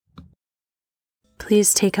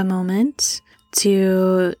 Please take a moment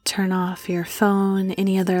to turn off your phone,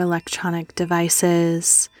 any other electronic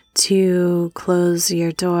devices, to close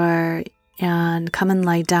your door and come and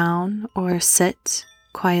lie down or sit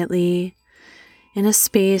quietly in a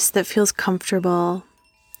space that feels comfortable,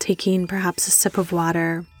 taking perhaps a sip of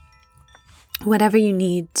water, whatever you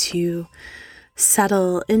need to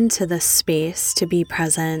settle into this space, to be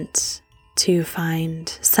present, to find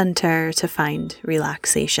center, to find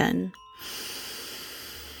relaxation.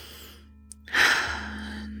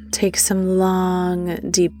 Take some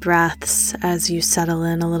long, deep breaths as you settle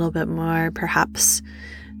in a little bit more, perhaps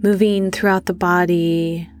moving throughout the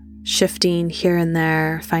body, shifting here and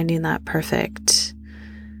there, finding that perfect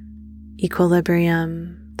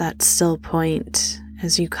equilibrium, that still point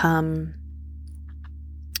as you come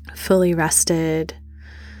fully rested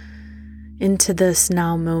into this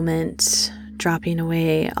now moment, dropping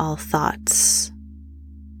away all thoughts,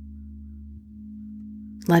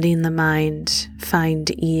 letting the mind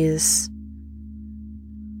find ease,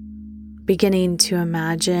 beginning to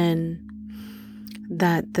imagine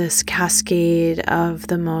that this cascade of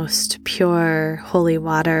the most pure holy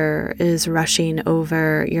water is rushing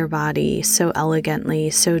over your body so elegantly,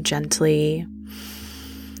 so gently.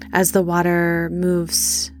 As the water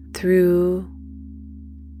moves through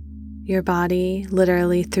your body,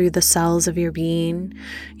 literally through the cells of your being,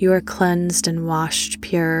 you are cleansed and washed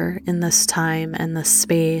pure in this time and this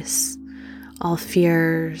space. All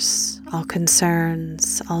fears, all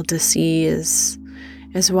concerns, all disease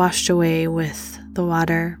is washed away with the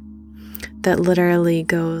water that literally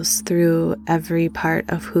goes through every part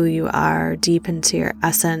of who you are, deep into your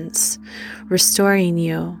essence, restoring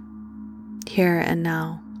you here and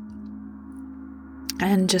now.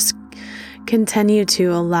 And just continue to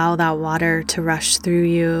allow that water to rush through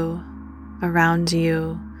you, around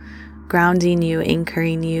you, grounding you,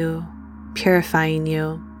 anchoring you, purifying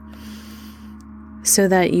you, so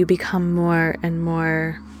that you become more and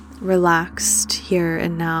more relaxed here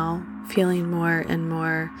and now, feeling more and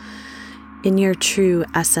more in your true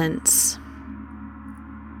essence.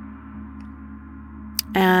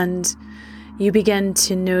 And you begin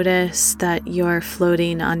to notice that you're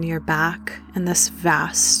floating on your back in this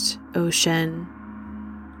vast ocean,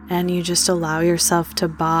 and you just allow yourself to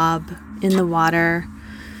bob in the water,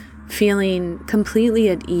 feeling completely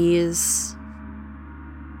at ease.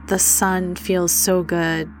 The sun feels so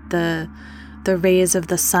good. The the rays of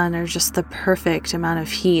the sun are just the perfect amount of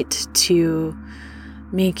heat to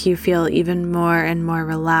make you feel even more and more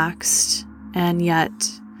relaxed. And yet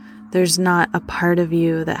there's not a part of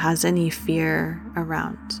you that has any fear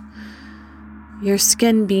around your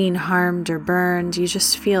skin being harmed or burned. You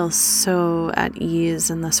just feel so at ease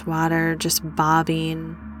in this water, just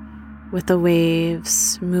bobbing with the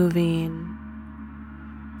waves moving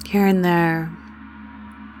here and there.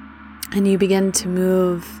 And you begin to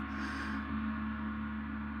move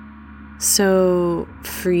so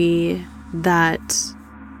free that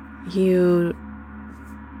you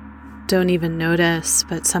don't even notice,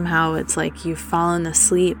 but somehow it's like you've fallen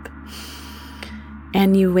asleep.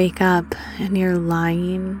 And you wake up and you're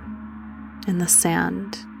lying in the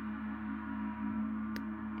sand.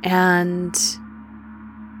 And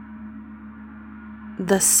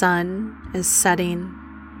the sun is setting,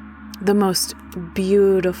 the most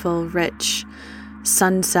beautiful, rich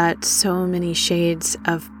sunset, so many shades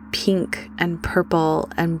of pink and purple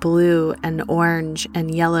and blue and orange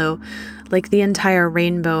and yellow, like the entire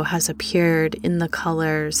rainbow has appeared in the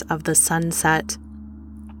colors of the sunset.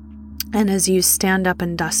 And as you stand up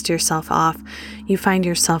and dust yourself off, you find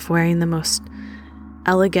yourself wearing the most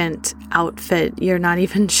elegant outfit. You're not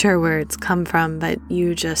even sure where it's come from, but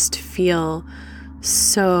you just feel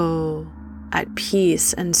so at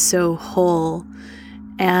peace and so whole.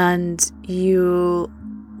 And you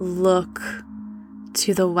look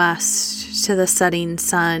to the west, to the setting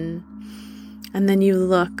sun, and then you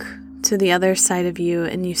look to the other side of you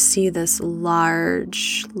and you see this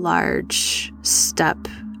large step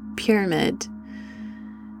pyramid,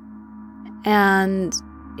 and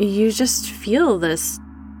you just feel this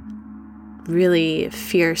really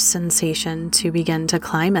fierce sensation to begin to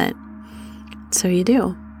climb it. So you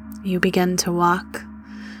do. You begin to walk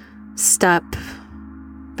step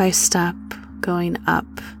by step, going up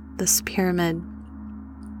this pyramid.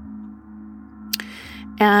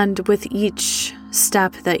 And with each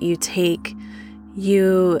step that you take,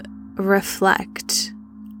 you reflect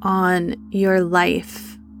on your life.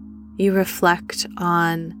 You reflect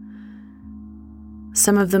on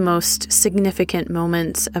some of the most significant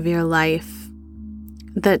moments of your life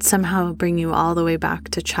that somehow bring you all the way back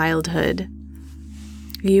to childhood.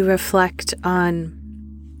 You reflect on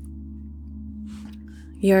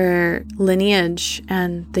your lineage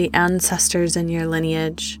and the ancestors in your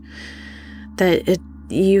lineage, that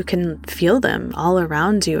you can feel them all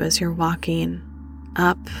around you as you're walking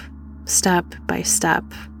up step by step.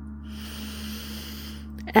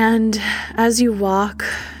 And as you walk,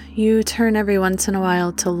 you turn every once in a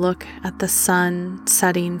while to look at the sun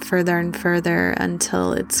setting further and further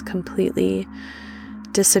until it's completely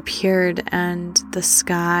disappeared and the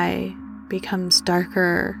sky becomes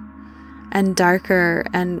darker and darker.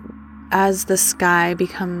 And as the sky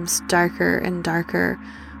becomes darker and darker,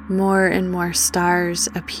 more and more stars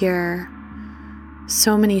appear.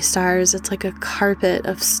 So many stars. It's like a carpet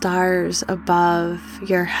of stars above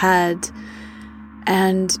your head.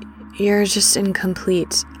 And you're just in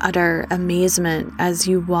complete, utter amazement as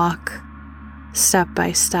you walk step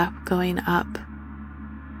by step, going up,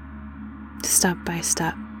 step by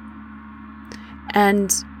step.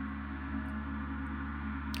 And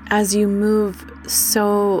as you move,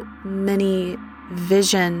 so many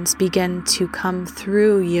visions begin to come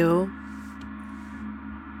through you.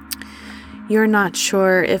 You're not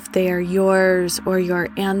sure if they are yours or your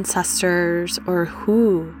ancestors or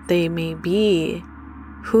who they may be,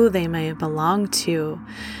 who they may belong to.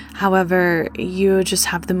 However, you just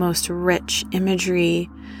have the most rich imagery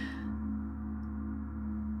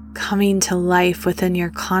coming to life within your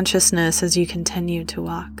consciousness as you continue to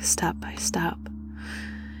walk step by step.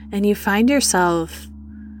 And you find yourself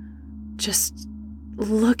just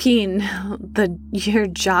looking, your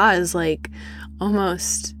jaw is like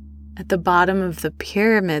almost at the bottom of the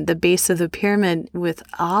pyramid, the base of the pyramid, with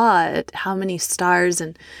awe at how many stars,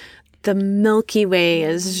 and the Milky Way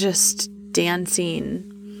is just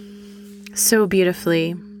dancing so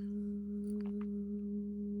beautifully.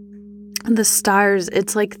 And the stars,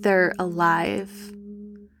 it's like they're alive.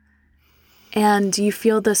 And you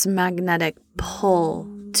feel this magnetic pull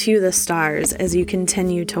to the stars as you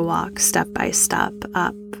continue to walk step by step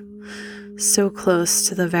up, so close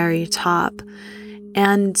to the very top.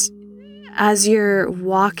 And as you're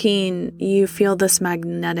walking, you feel this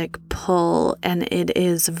magnetic pull, and it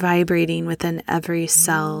is vibrating within every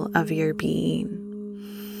cell of your being.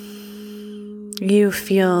 You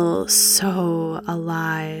feel so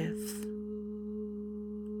alive.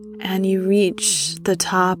 And you reach the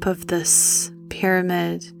top of this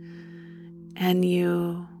pyramid, and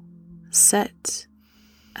you sit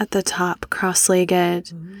at the top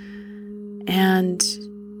cross-legged, And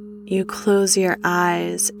you close your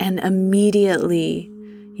eyes, and immediately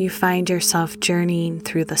you find yourself journeying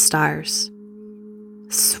through the stars,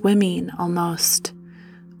 swimming almost,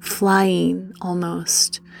 flying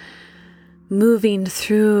almost, moving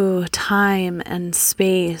through time and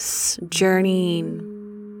space, journeying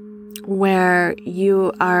where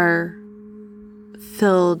you are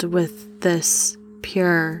filled with this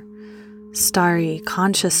pure, starry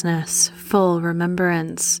consciousness, full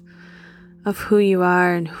remembrance of who you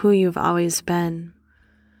are and who you've always been.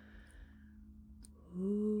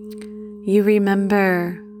 You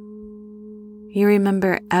remember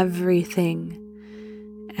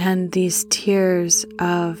everything, and these tears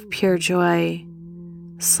of pure joy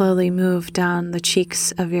slowly move down the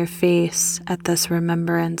cheeks of your face at this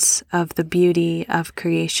remembrance of the beauty of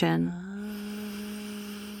creation.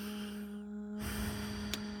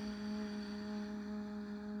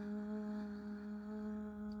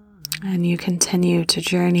 And you continue to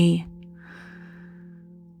journey,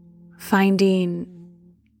 finding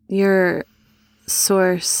your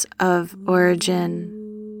source of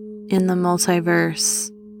origin in the multiverse.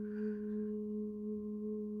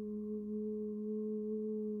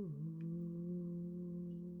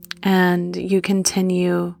 And you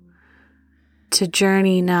continue to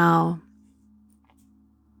journey now,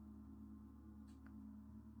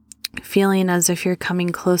 feeling as if you're coming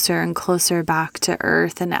closer and closer back to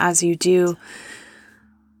Earth. And as you do,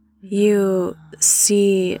 you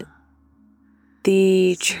see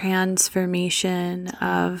the transformation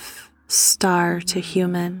of star to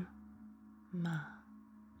human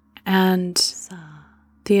and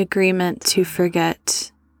the agreement to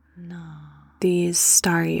forget these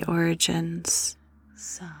starry origins.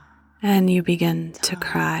 And you begin to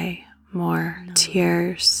cry more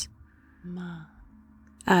tears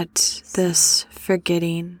at this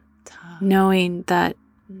forgetting, knowing that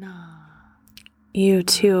you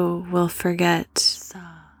too will forget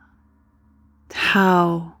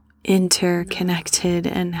how interconnected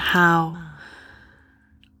and how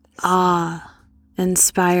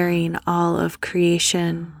awe-inspiring all of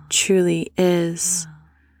creation truly is.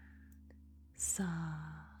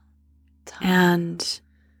 And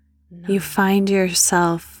you find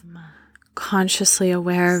yourself consciously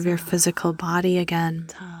aware of your physical body again,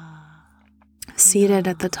 seated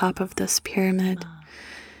at the top of this pyramid,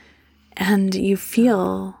 and you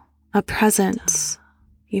feel a presence.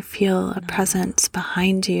 You feel a presence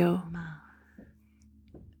behind you.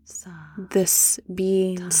 This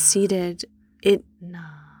being seated, it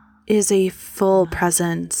is a full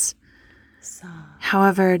presence.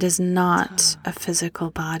 However, it is not a physical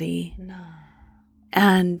body.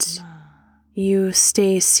 And you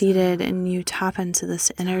stay seated and you tap into this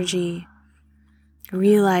energy,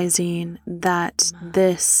 realizing that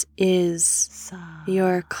this is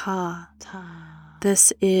your Ka.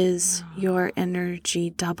 This is your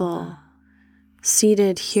energy double,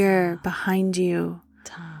 seated here behind you,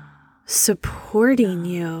 supporting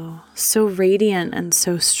you, so radiant and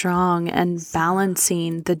so strong, and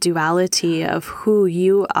balancing the duality of who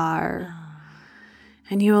you are.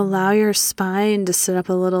 And you allow your spine to sit up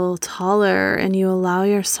a little taller, and you allow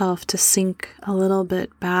yourself to sink a little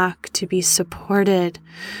bit back to be supported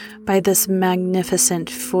by this magnificent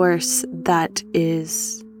force that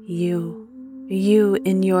is you. You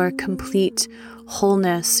in your complete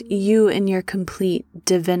wholeness, you in your complete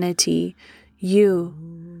divinity, you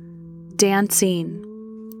dancing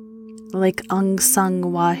like Aung-San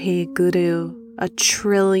Wahe Guru,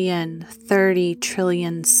 30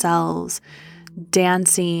 trillion cells,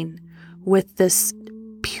 dancing with this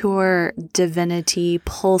pure divinity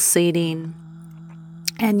pulsating.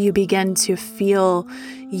 And you begin to feel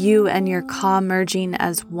you and your Ka merging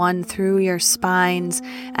as one through your spines,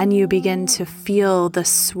 and you begin to feel the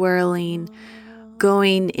swirling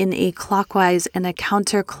going in a clockwise and a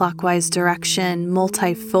counterclockwise direction,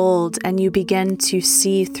 multifold, and you begin to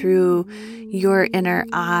see through your inner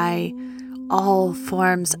eye all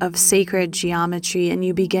forms of sacred geometry, and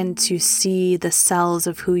you begin to see the cells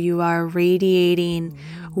of who you are radiating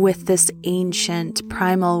with this ancient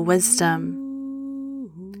primal wisdom.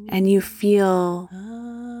 And you feel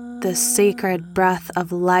the sacred breath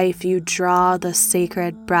of life. You draw the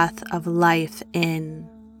sacred breath of life in.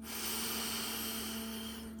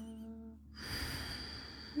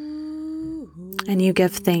 And you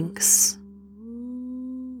give thanks.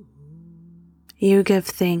 You give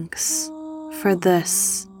thanks for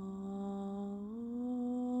this.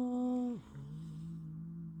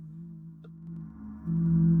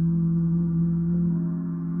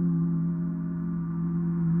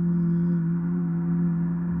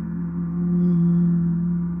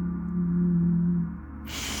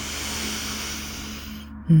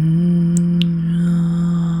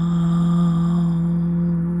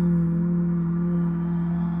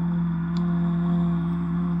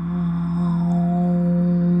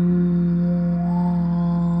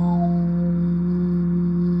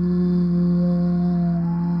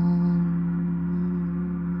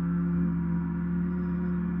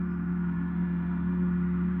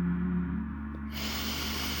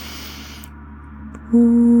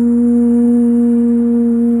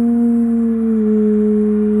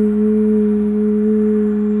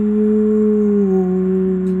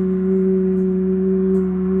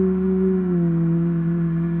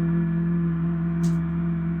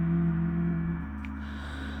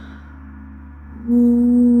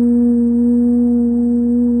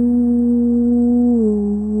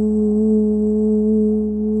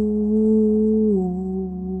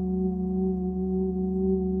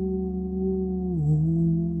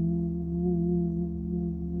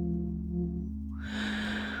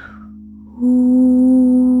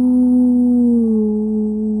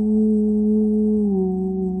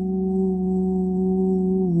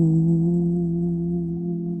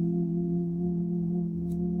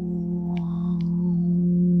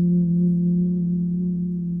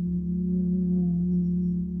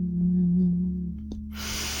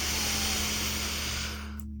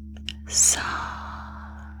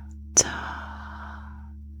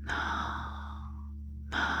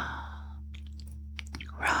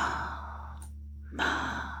 Ra,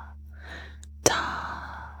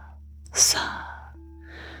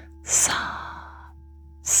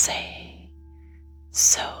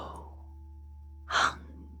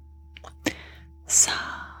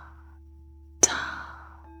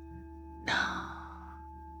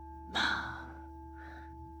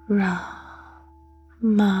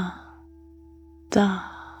 ma, da,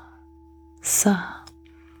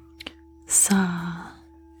 sa,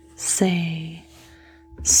 say, so,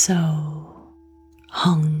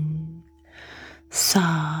 hung,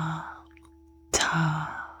 sa, ta,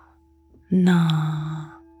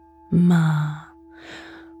 na, ma,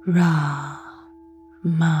 ra,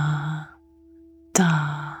 ma,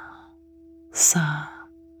 da,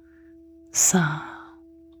 sa,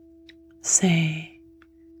 say,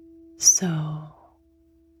 so,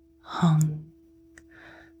 hung,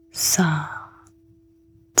 sa,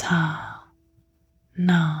 ta, na,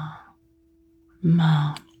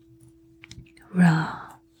 ma,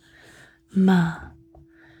 ra, ma,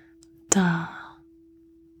 da,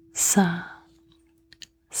 sa,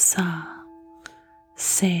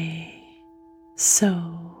 say, so,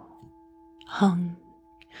 hung,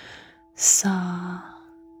 sa,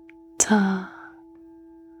 ta,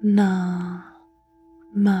 na,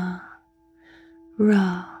 ma,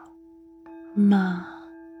 ra, ma,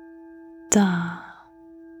 da,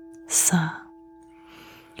 sa,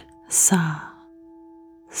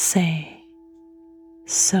 say,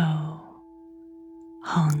 so,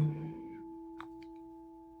 hung.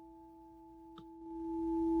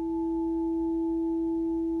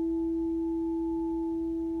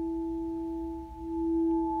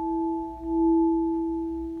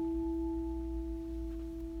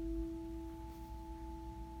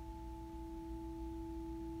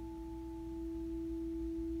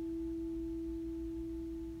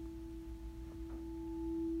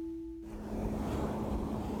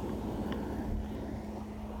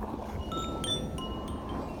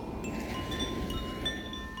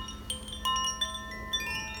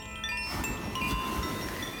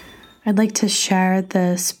 I'd like to share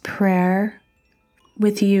this prayer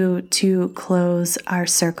with you to close our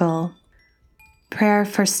circle. Prayer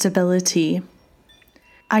for stability.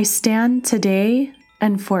 I stand today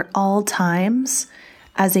and for all times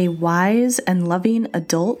as a wise and loving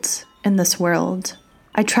adult in this world.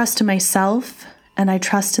 I trust myself and I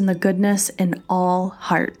trust in the goodness in all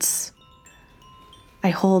hearts. I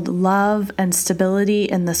hold love and stability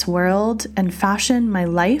in this world and fashion my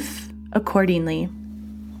life accordingly.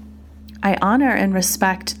 I honor and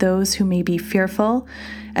respect those who may be fearful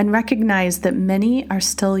and recognize that many are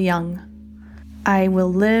still young. I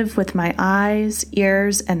will live with my eyes,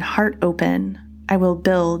 ears, and heart open. I will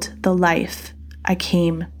build the life I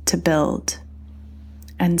came to build.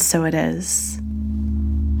 And so it is.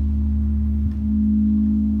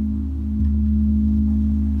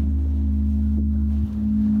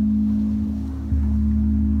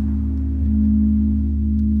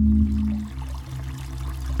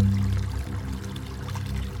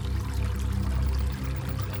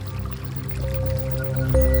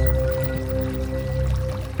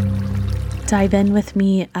 Dive in with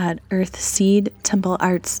me at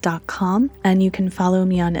earthseedtemplearts.com, and you can follow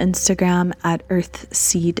me on Instagram at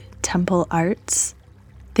earthseedtemplearts.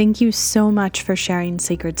 Thank you so much for sharing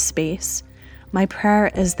sacred space. My prayer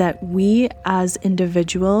is that we as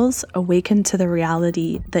individuals awaken to the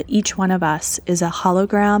reality that each one of us is a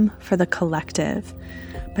hologram for the collective.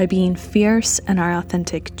 By being fierce in our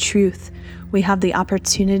authentic truth, we have the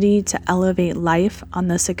opportunity to elevate life on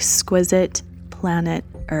this exquisite planet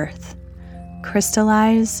Earth.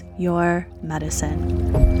 Crystallize your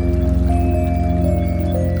medicine.